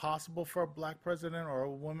it's possible for a black president or a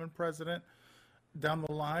woman president down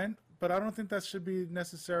the line. But I don't think that should be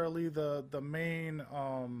necessarily the main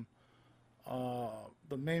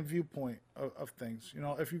viewpoint of things. You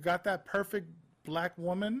know, if you got that perfect black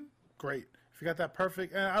woman, great. If you got that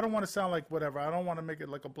perfect, and I don't want to sound like whatever. I don't want to make it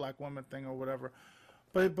like a black woman thing or whatever.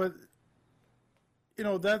 But you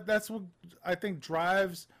know, that's what I think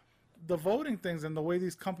drives the voting things and the way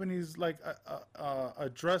these companies like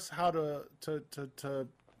address how to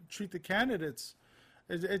treat the candidates.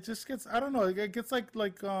 It just gets, I don't know, it gets like they're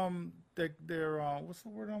what's the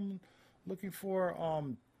word I'm looking for?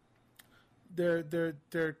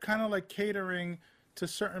 They're kind of like catering to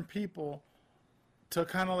certain people to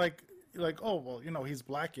kind of like, oh, well, you know, he's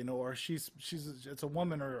black, you know, or it's a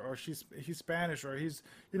woman, or he's Spanish, or he's,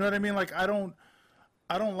 you know what I mean? Like, I don't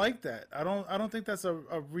like that. I don't think that's a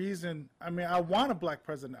reason. I mean, I want a black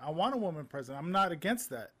president. I want a woman president. I'm not against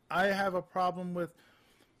that. I have a problem with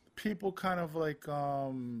people kind of like,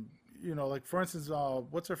 you know, like, for instance,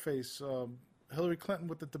 what's her face? Hillary Clinton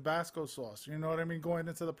with the Tabasco sauce. You know what I mean? Going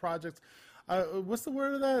into the projects. What's the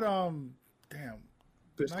word of that? Damn.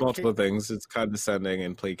 There's multiple things. It's condescending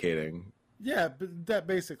and placating. Yeah, but that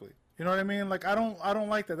basically. You know what I mean? Like, I don't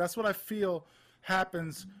like that. That's what I feel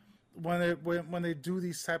happens when they do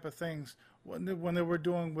these type of things. When they were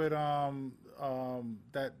doing with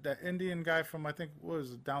that Indian guy from, I think, what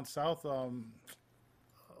was it, down south,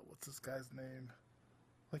 what's this guy's name?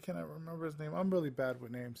 Why can't I remember his name? I'm really bad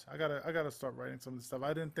with names. I gotta start writing some of this stuff.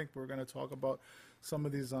 I didn't think we were gonna talk about some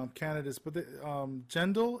of these candidates, but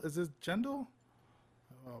Jindal, is this Jindal?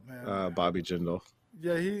 Oh man, Bobby Jindal.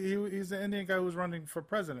 Yeah, he's the Indian guy who was running for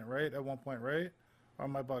president, right? At one point, right? Or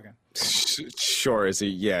am I bugging? Sure, is he?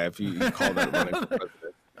 Yeah, if you call that running for president.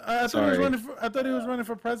 I thought he was running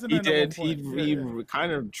for president. He did. At one point. He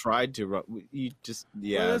kind of tried to run. He just,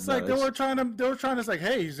 yeah. Well, it's like they were trying to say,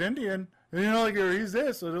 hey, he's Indian, you know, like, or he's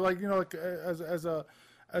this, or they're like, you know, like as a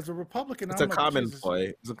Republican. It's a common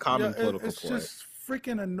ploy. It's a common political ploy. It's just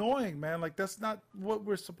freaking annoying, man. Like, that's not what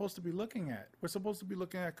we're supposed to be looking at. We're supposed to be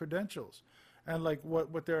looking at credentials, and like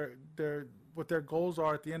what their goals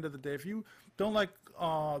are at the end of the day. If you don't like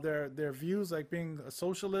their views, like being a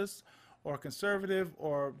socialist or conservative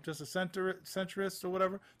or just a centrist or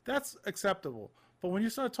whatever, that's acceptable. But when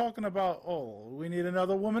you start talking about, oh, we need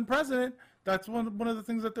another woman president, that's one of the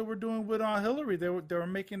things that they were doing with Hillary. They were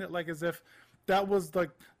making it like as if that was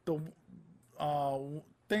like the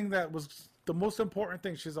thing that was the most important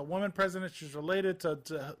thing. She's a woman president. She's related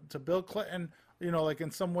to Bill Clinton, you know, like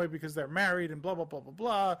in some way because they're married and blah blah blah blah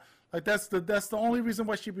blah. Like that's the only reason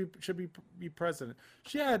why she should be president.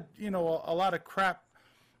 She had, you know, a lot of crap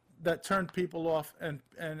that turned people off, and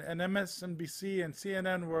MSNBC and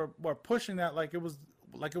CNN were pushing that like it was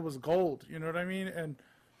gold. You know what I mean? And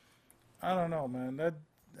I don't know, man.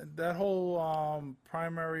 That whole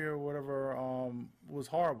primary or whatever was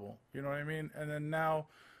horrible. You know what I mean? And then now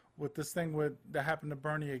with this thing that happened to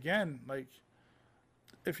Bernie again, like,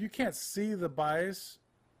 if you can't see the bias,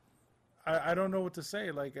 I don't know what to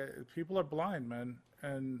say. Like, people are blind, man.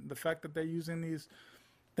 And the fact that they're using these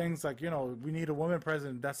things like, you know, we need a woman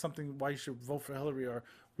president, that's something why you should vote for Hillary, or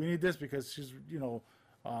we need this because she's, you know,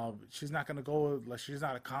 she's not going to go, like, she's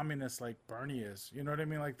not a communist like Bernie is. You know what I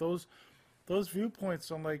mean? Like, those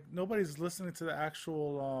viewpoints, I'm like, nobody's listening to the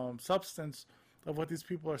actual substance of what these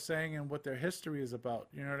people are saying and what their history is about.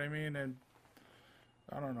 You know what I mean? And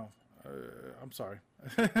I don't know. I'm sorry.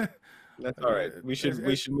 That's all right. We should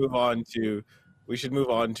move on to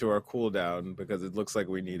our cool down because it looks like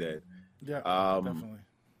we need it. Yeah, definitely.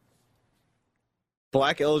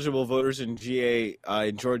 Black eligible voters in GA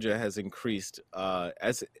in Georgia has increased and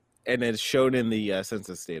it's shown in the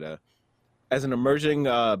census data. As an emerging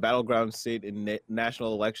battleground state in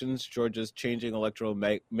national elections, Georgia's changing electoral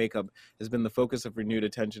makeup has been the focus of renewed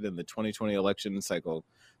attention in the 2020 election cycle.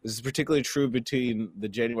 This is particularly true between the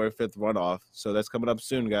January 5th runoff, so that's coming up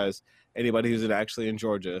soon, guys. Anybody who's actually in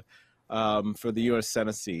Georgia, for the U.S.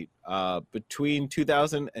 Senate seat. Between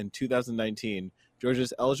 2000 and 2019,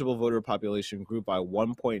 Georgia's eligible voter population grew by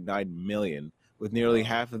 1.9 million, with nearly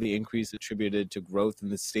half of the increase attributed to growth in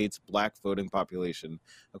the state's black voting population,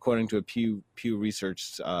 according to a Pew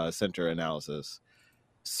Research Center analysis.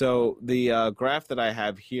 So the graph that I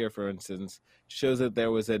have here, for instance, shows that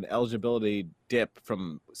there was an eligibility dip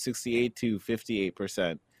from 68 to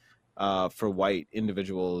 58% for white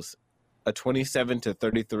individuals, a 27 to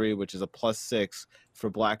 33, which is a +6 for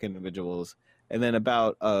black individuals, and then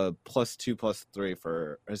about a +2, +3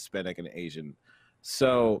 for Hispanic and Asian.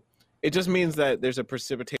 So it just means that there's a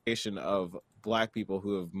precipitation of black people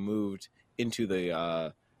who have moved into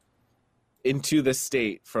the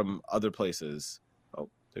state from other places. Oh,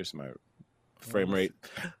 there's my frame rate.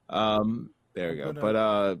 There we go.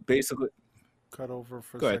 But basically, cut over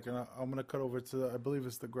for Go a ahead. second. I'm going to cut over to, I believe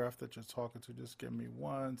it's the graph that you're talking to. Just give me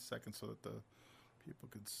 1 second so that the people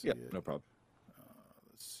can see yeah, it. no problem.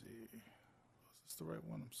 Let's see. Is this the right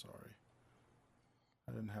one? I'm sorry.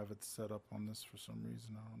 I didn't have it set up on this for some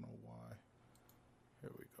reason. I don't know why.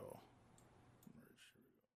 Here we go.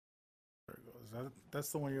 There we go.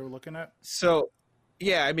 That's the one you were looking at? So,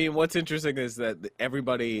 yeah, I mean, what's interesting is that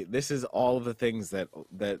everybody, this is all of the things that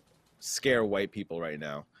scare white people right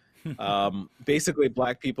now. Basically,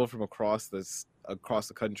 black people from across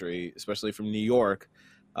the country, especially from New York,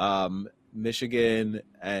 Michigan,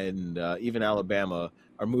 and even Alabama,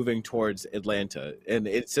 are moving towards Atlanta. And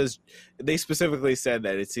it says, they specifically said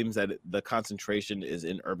that it seems that the concentration is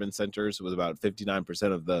in urban centers, with about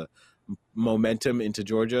 59% of the momentum into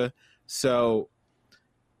Georgia. So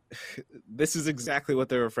this is exactly what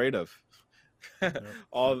they're afraid of.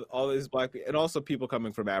 all these black people, and also people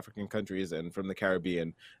coming from African countries and from the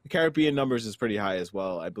Caribbean. The Caribbean numbers is pretty high as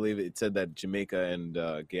well. I believe it said that Jamaica and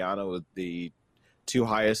Guyana were the two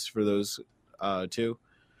highest for those two.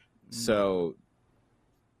 So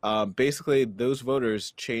basically, those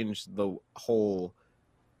voters changed the whole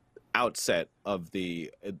outset of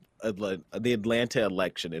the Atlanta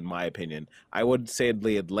election, in my opinion. I would say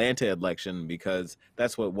the Atlanta election because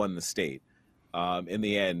that's what won the state. In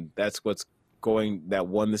the end, that's that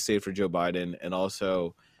won the state for Joe Biden, and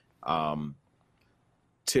also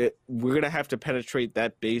we're gonna have to penetrate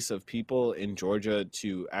that base of people in Georgia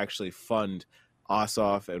to actually fund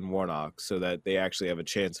Ossoff and Warnock so that they actually have a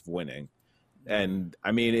chance of winning. And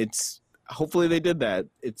I mean, hopefully they did that.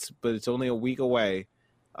 But it's only a week away,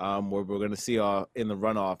 where we're gonna see in the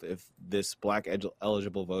runoff if this black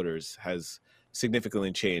eligible voters has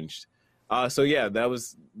significantly changed. So yeah, that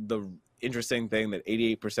was the interesting thing, that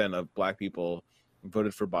 88% of black people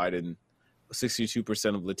voted for Biden,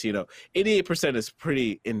 62% of Latino. 88% is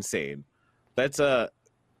pretty insane. That's a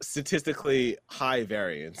statistically high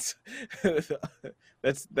variance.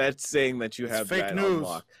 that's saying that you have fake that news.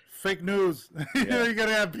 Unlocked. Fake news. Yeah. You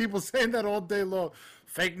gotta have people saying that all day long.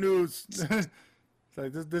 Fake news.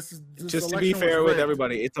 Like this Just to be fair with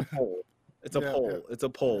everybody, it's a poll. It's a Yeah, poll. yeah. It's a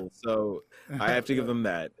poll. So I have to give them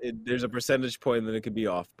that. There's a percentage point that it could be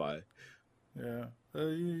off by. Yeah,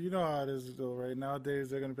 you know how it is though. Right nowadays,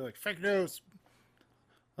 they're gonna be like fake news.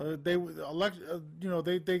 They elect.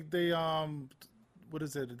 They what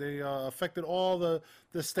is it? They affected all the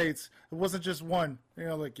states. It wasn't just one.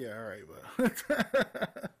 Like yeah, all right,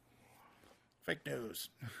 but fake news.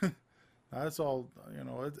 That's all.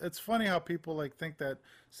 It's funny how people think that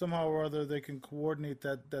somehow or other they can coordinate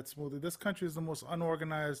that smoothly. This country is the most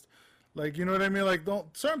unorganized. You know what I mean?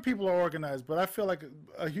 Certain people are organized, but I feel like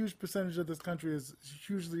a huge percentage of this country is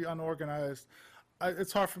hugely unorganized.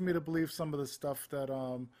 It's hard for me to believe some of the stuff that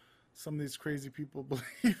some of these crazy people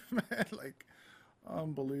believe, man.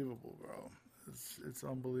 Unbelievable, bro. It's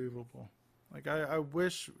unbelievable. I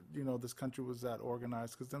wish this country was that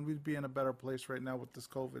organized, because then we'd be in a better place right now with this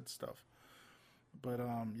COVID stuff. But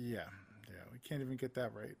yeah, we can't even get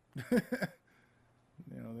that right.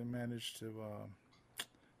 They managed to.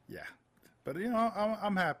 Yeah, but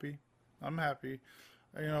I'm happy. I'm happy.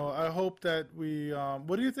 I hope that we.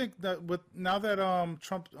 What do you think that now that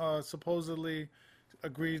Trump supposedly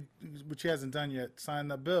agreed, which he hasn't done yet,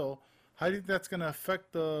 signed the bill? How do you think that's going to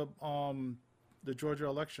affect the Georgia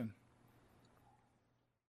election?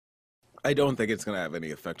 I don't think it's going to have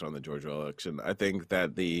any effect on the Georgia election. I think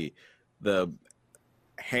that the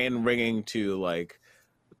hand wringing to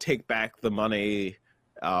take back the money.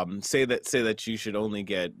 Say that you should only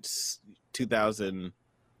get 2,000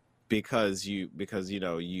 because you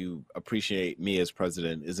appreciate me as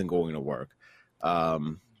president isn't going to work.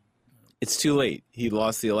 It's too late. He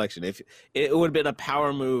lost the election. If it would have been a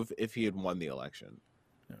power move if he had won the election.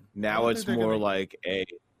 Yeah. Now it's more like a.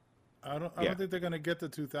 I don't think they're going to get the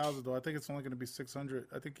 2,000 though. I think it's only going to be 600.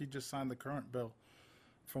 I think he just signed the current bill,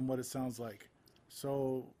 from what it sounds like.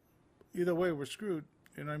 So either way, we're screwed.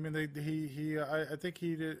 You know, what I mean, I think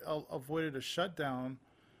he avoided a shutdown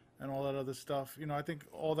and all that other stuff. You know, I think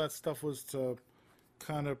all that stuff was to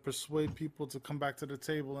kind of persuade people to come back to the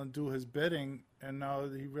table and do his bidding. And now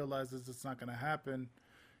that he realizes it's not going to happen,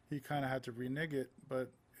 he kind of had to renege it.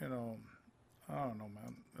 But you know, I don't know,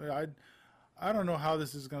 man. I don't know how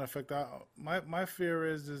this is going to affect. My fear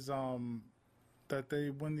is that they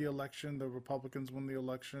win the election, the Republicans win the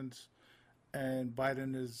elections, and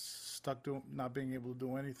Biden is stuck to not being able to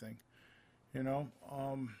do anything. You know,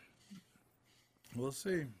 we'll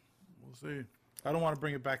see. We'll see. I don't want to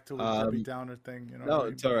bring it back to a Debbie Downer thing. You know. No, what I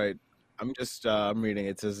mean? it's all right. I'm just I'm reading.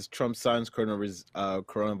 It says Trump signs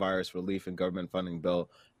coronavirus relief and government funding bill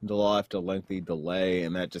into law after a lengthy delay,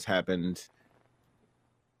 and that just happened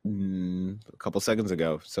a couple seconds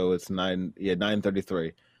ago. So it's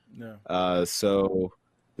 9:33. Yeah. So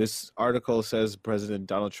this article says President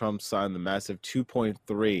Donald Trump signed the massive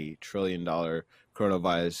 $2.3 trillion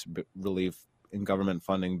coronavirus relief and government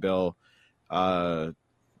funding bill.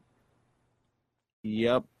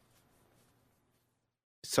 Yep.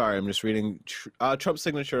 Sorry, I'm just reading. Trump's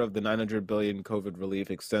signature of the $900 billion COVID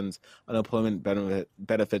relief extends unemployment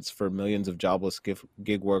benefits for millions of jobless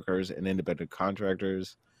gig workers and independent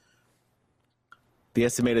contractors. The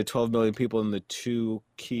estimated 12 million people in the two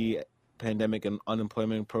key pandemic and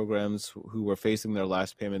unemployment programs who were facing their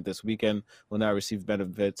last payment this weekend will now receive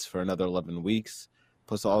benefits for another 11 weeks,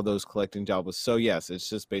 plus all those collecting jobless. So yes, it's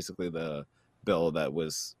just basically the bill that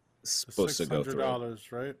was supposed to go through.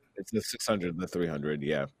 $600, right? It's the 600 and the 300,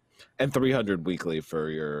 yeah, and 300 weekly for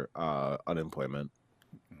your unemployment.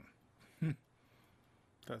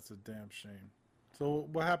 That's a damn shame. So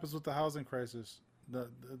what happens with the housing crisis?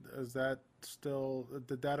 Is that still?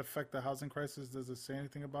 Did that affect the housing crisis? Does it say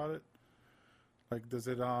anything about it? Like, does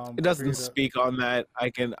it? It doesn't speak on that. I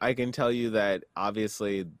can tell you that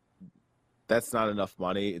obviously that's not enough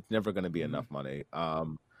money. It's never going to be enough money.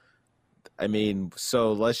 I mean,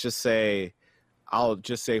 so let's just say, I'll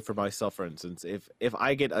just say for myself, for instance, if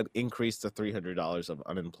I get an increase to $300 of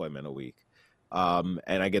unemployment a week, and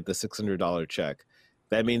I get the $600 check,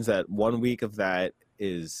 that means that 1 week of that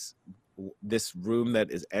is this room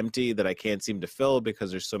that is empty that I can't seem to fill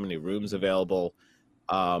because there's so many rooms available.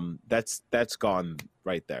 That's gone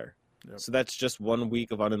right there. Yep. So that's just 1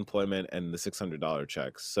 week of unemployment and the $600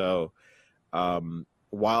 check. So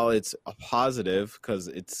while it's a positive because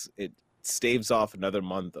it staves off another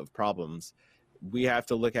month of problems, we have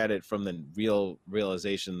to look at it from the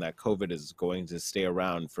realization that COVID is going to stay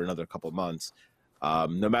around for another couple months.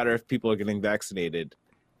 No matter if people are getting vaccinated,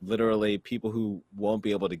 literally people who won't be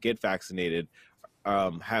able to get vaccinated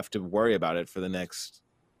have to worry about it for the next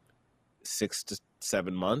 6 to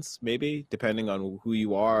 7 months, maybe, depending on who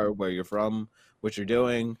you are, where you're from, what you're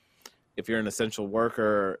doing, if you're an essential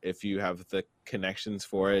worker, if you have the connections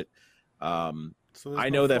for it. So I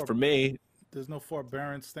know that for me, there's no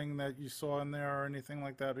forbearance thing that you saw in there or anything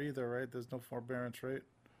like that either, right? There's no forbearance, right?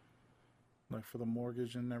 Like for the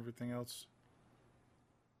mortgage and everything else.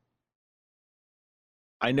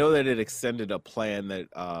 I know that it extended a plan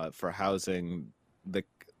that for housing, but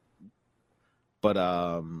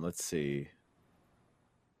let's see,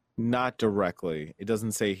 not directly. It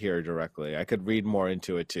doesn't say here directly. I could read more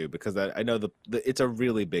into it too because I know it's a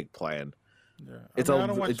really big plan. Yeah, it's a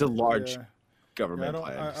large government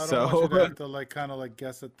plan. I don't want you to have to like kind of like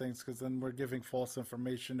guess at things because then we're giving false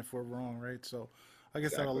information if we're wrong, right? So I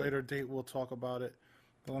guess at a later date we'll talk about it.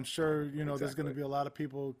 Well, I'm sure, there's going to be a lot of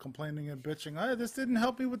people complaining and bitching. Hey, this didn't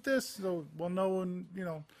help me with this. So we'll know in,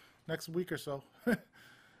 next week or so.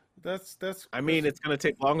 That's. I mean, it's going to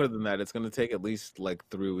take longer than that. It's going to take at least like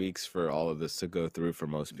 3 weeks for all of this to go through for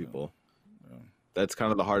most people. Yeah. That's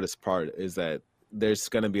kind of the hardest part is that there's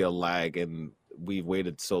going to be a lag, and we've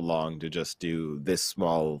waited so long to just do this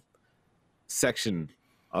small section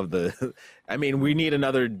of the. I mean, we're going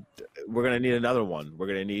to need another one. We're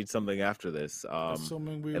going to need something after this.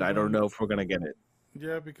 And I don't know if we're going to get it.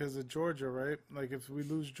 Yeah, because of Georgia, right? Like if we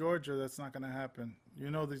lose Georgia, that's not going to happen.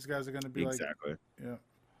 These guys are going to be exactly. Yeah.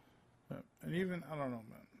 And even I don't know,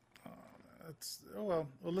 man.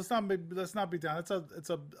 Let's not be down. It's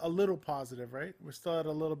a little positive, right? We're still at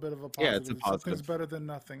a little bit of a positive. Yeah, it's a positive. Something's better than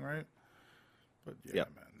nothing, right? But yeah,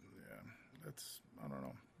 man. Yeah, it's I don't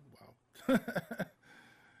know. Wow.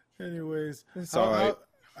 Anyways, it's all right.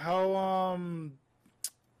 How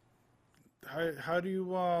do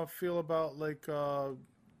you feel about like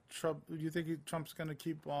Trump? Do you think Trump's gonna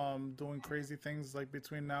keep doing crazy things like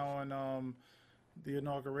between now and the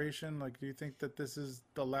inauguration? Like, do you think that this is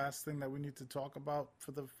the last thing that we need to talk about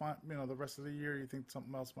for the rest of the year? You think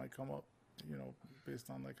something else might come up? you know, based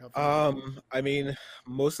on like how. I mean,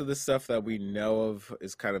 most of the stuff that we know of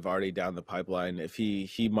is kind of already down the pipeline. If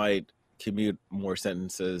he might commute more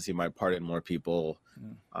sentences, he might pardon more people.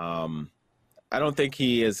 I don't think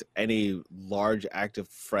he has any large active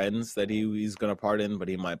friends that he's going to pardon, but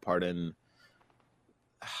he might pardon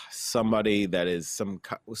somebody that is some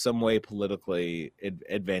way politically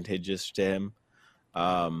advantageous to him.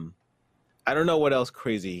 I don't know what else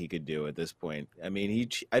crazy he could do at this point. I mean,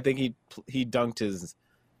 I think he dunked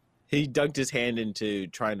his hand into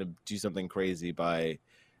trying to do something crazy by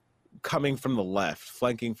coming from the left,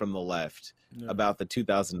 flanking from the left about the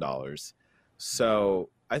 $2,000. So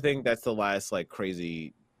I think that's the last like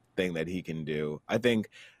crazy thing that he can do. I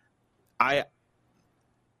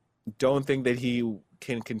don't think that he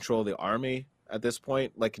can control the army at this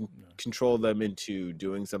point, like control them into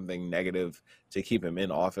doing something negative to keep him in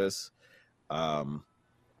office. Those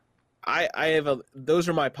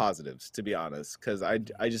are my positives, to be honest, because I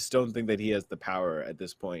just don't think that he has the power at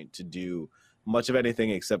this point to do much of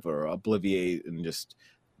anything except for obliviate and just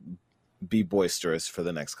be boisterous for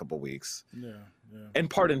the next couple weeks. And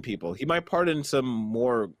pardon people. He might pardon some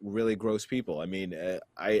more really gross people. I mean,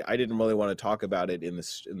 I didn't really want to talk about it in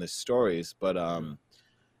the stories, but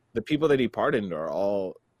the people that he pardoned are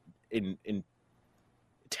all in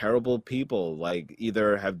terrible people, like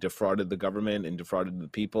either have defrauded the government and defrauded the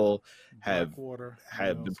people, have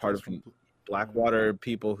been part of Blackwater,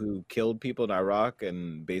 people who killed people in Iraq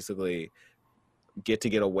and basically get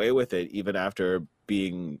away with it even after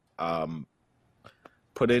being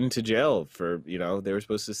put into jail for, you know, they were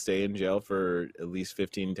supposed to stay in jail for at least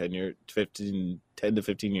 10 to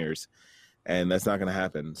 15 years, and that's not going to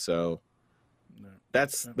happen. So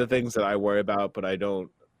that's the things that I worry about, but I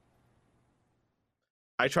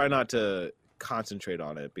try not to concentrate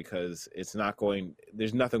on it because there's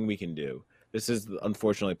nothing we can do. This is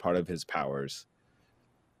unfortunately part of his powers.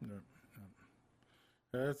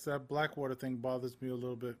 That's that Blackwater thing bothers me a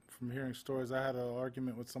little bit from hearing stories. I had an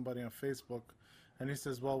argument with somebody on Facebook, and he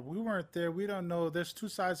says, well, we weren't there. We don't know. There's two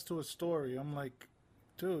sides to a story. I'm like,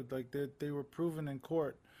 dude, like they were proven in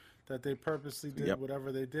court that they purposely did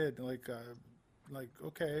whatever they did. Like,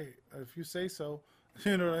 okay, if you say so,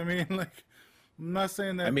 you know what I mean? Like, I'm not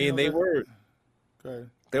saying that. I mean, they were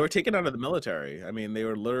taken out of the military. I mean, they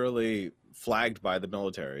were literally flagged by the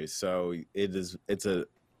military. So it's a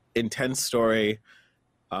intense story.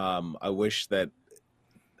 I wish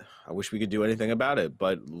we could do anything about it,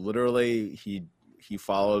 but literally he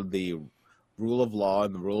followed the rule of law,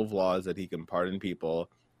 and the rule of law is that he can pardon people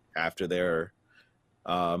after they're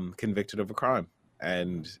convicted of a crime.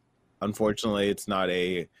 And unfortunately, it's not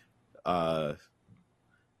a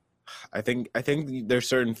I think there's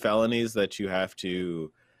certain felonies that you have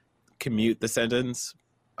to commute the sentence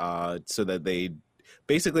so that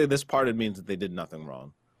this pardon means that they did nothing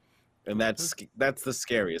wrong. And that's the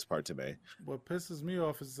scariest part to me. What pisses me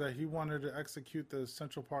off is that he wanted to execute the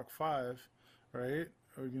Central Park 5, right?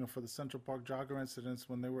 Or, you know, for the Central Park jogger incidents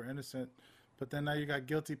when they were innocent. But then now you got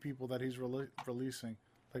guilty people that he's releasing.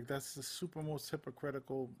 Like, that's the super most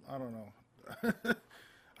hypocritical. I don't know.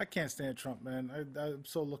 I can't stand Trump, man. I'm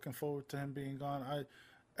so looking forward to him being gone.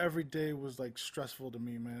 Every day was like stressful to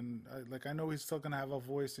me, man. I know he's still gonna have a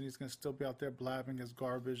voice and he's gonna still be out there blabbing his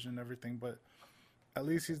garbage and everything, but at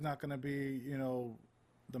least he's not gonna be, you know,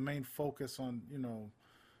 the main focus on, you know,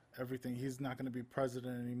 everything. He's not gonna be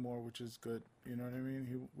president anymore, which is good. You know what I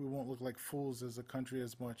mean? We won't look like fools as a country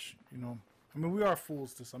as much. You know, I mean, we are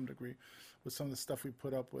fools to some degree with some of the stuff we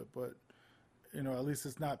put up with, but you know, at least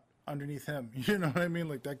it's not underneath him. You know what I mean?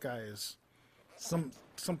 Like, that guy is some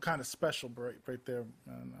kind of special right there,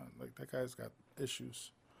 man. Like, that guy's got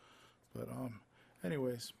issues. But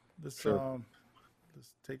anyways, let's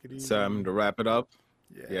take it easy. Time to wrap it up.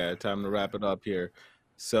 Yeah, time to wrap it up here.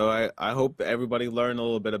 So I hope everybody learned a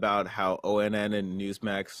little bit about how ONN and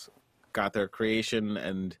Newsmax got their creation,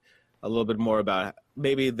 and a little bit more about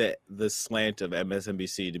maybe the slant of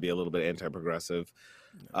MSNBC to be a little bit anti-progressive.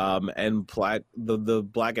 And the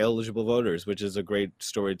black eligible voters, which is a great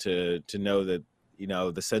story to know that, you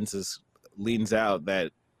know, the census leans out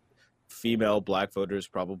that female black voters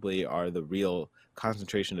probably are the real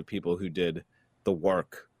concentration of people who did the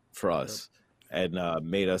work for us and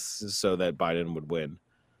made us so that Biden would win.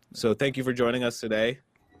 So thank you for joining us today.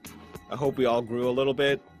 I hope we all grew a little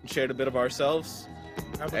bit, shared a bit of ourselves.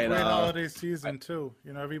 Have a great holiday season too.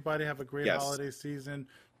 You know, everybody have a great holiday season.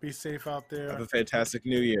 Be safe out there. Have a fantastic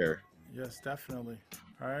new year. Yes, definitely.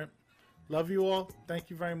 All right. Love you all. Thank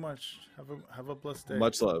you very much. Have a blessed day.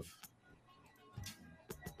 Much love.